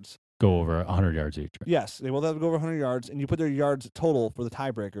total yards. Go over 100 yards each. Right? Yes, they will have to go over 100 yards, and you put their yards total for the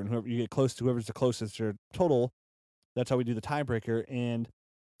tiebreaker, and whoever you get close to, whoever's the closest to their total, that's how we do the tiebreaker. And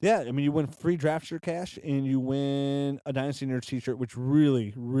yeah, I mean, you win free Draftster cash, and you win a Dynasty Nerds t-shirt, which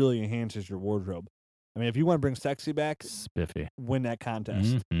really, really enhances your wardrobe. I mean, if you want to bring sexy back, spiffy, win that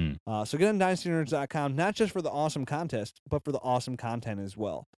contest. So get on dynastynerds.com, not just for the awesome contest, but for the awesome content as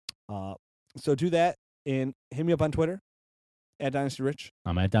well. So do that, and hit me up on Twitter, at Dynasty Rich.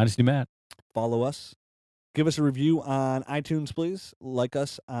 I'm at Dynasty Matt. Follow us. Give us a review on iTunes, please. Like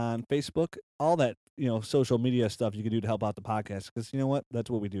us on Facebook. All that, social media stuff you can do to help out the podcast. Because you know what? That's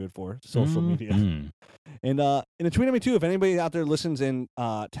what we do it for, social media. And tweet at me, too. If anybody out there listens in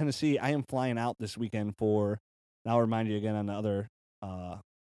Tennessee, I am flying out this weekend and I'll remind you again on the other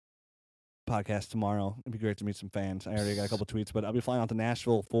podcast tomorrow. It'd be great to meet some fans. I already got a couple tweets, but I'll be flying out to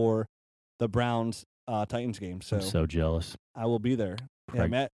Nashville for the Browns Titans game. So I'm so jealous. I will be there. Yeah,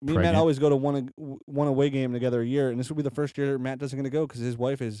 me and Matt always go to one away game together a year, and this will be the first year Matt doesn't get to go because his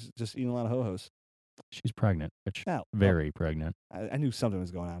wife is just eating a lot of ho-hos. She's pregnant, which very pregnant. I knew something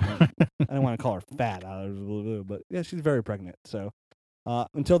was going on. I didn't want to call her fat out of the blue, but yeah, she's very pregnant. So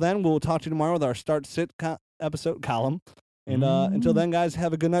until then, we'll talk to you tomorrow with our start-sit episode column. And until then, guys,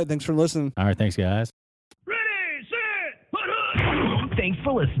 have a good night. Thanks for listening. All right, thanks, guys. Thanks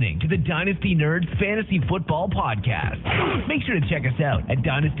for listening to the Dynasty Nerds Fantasy Football Podcast. Make sure to check us out at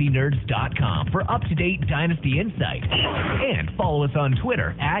dynastynerds.com for up-to-date Dynasty insight. And follow us on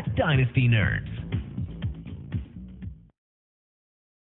Twitter at Dynasty Nerds.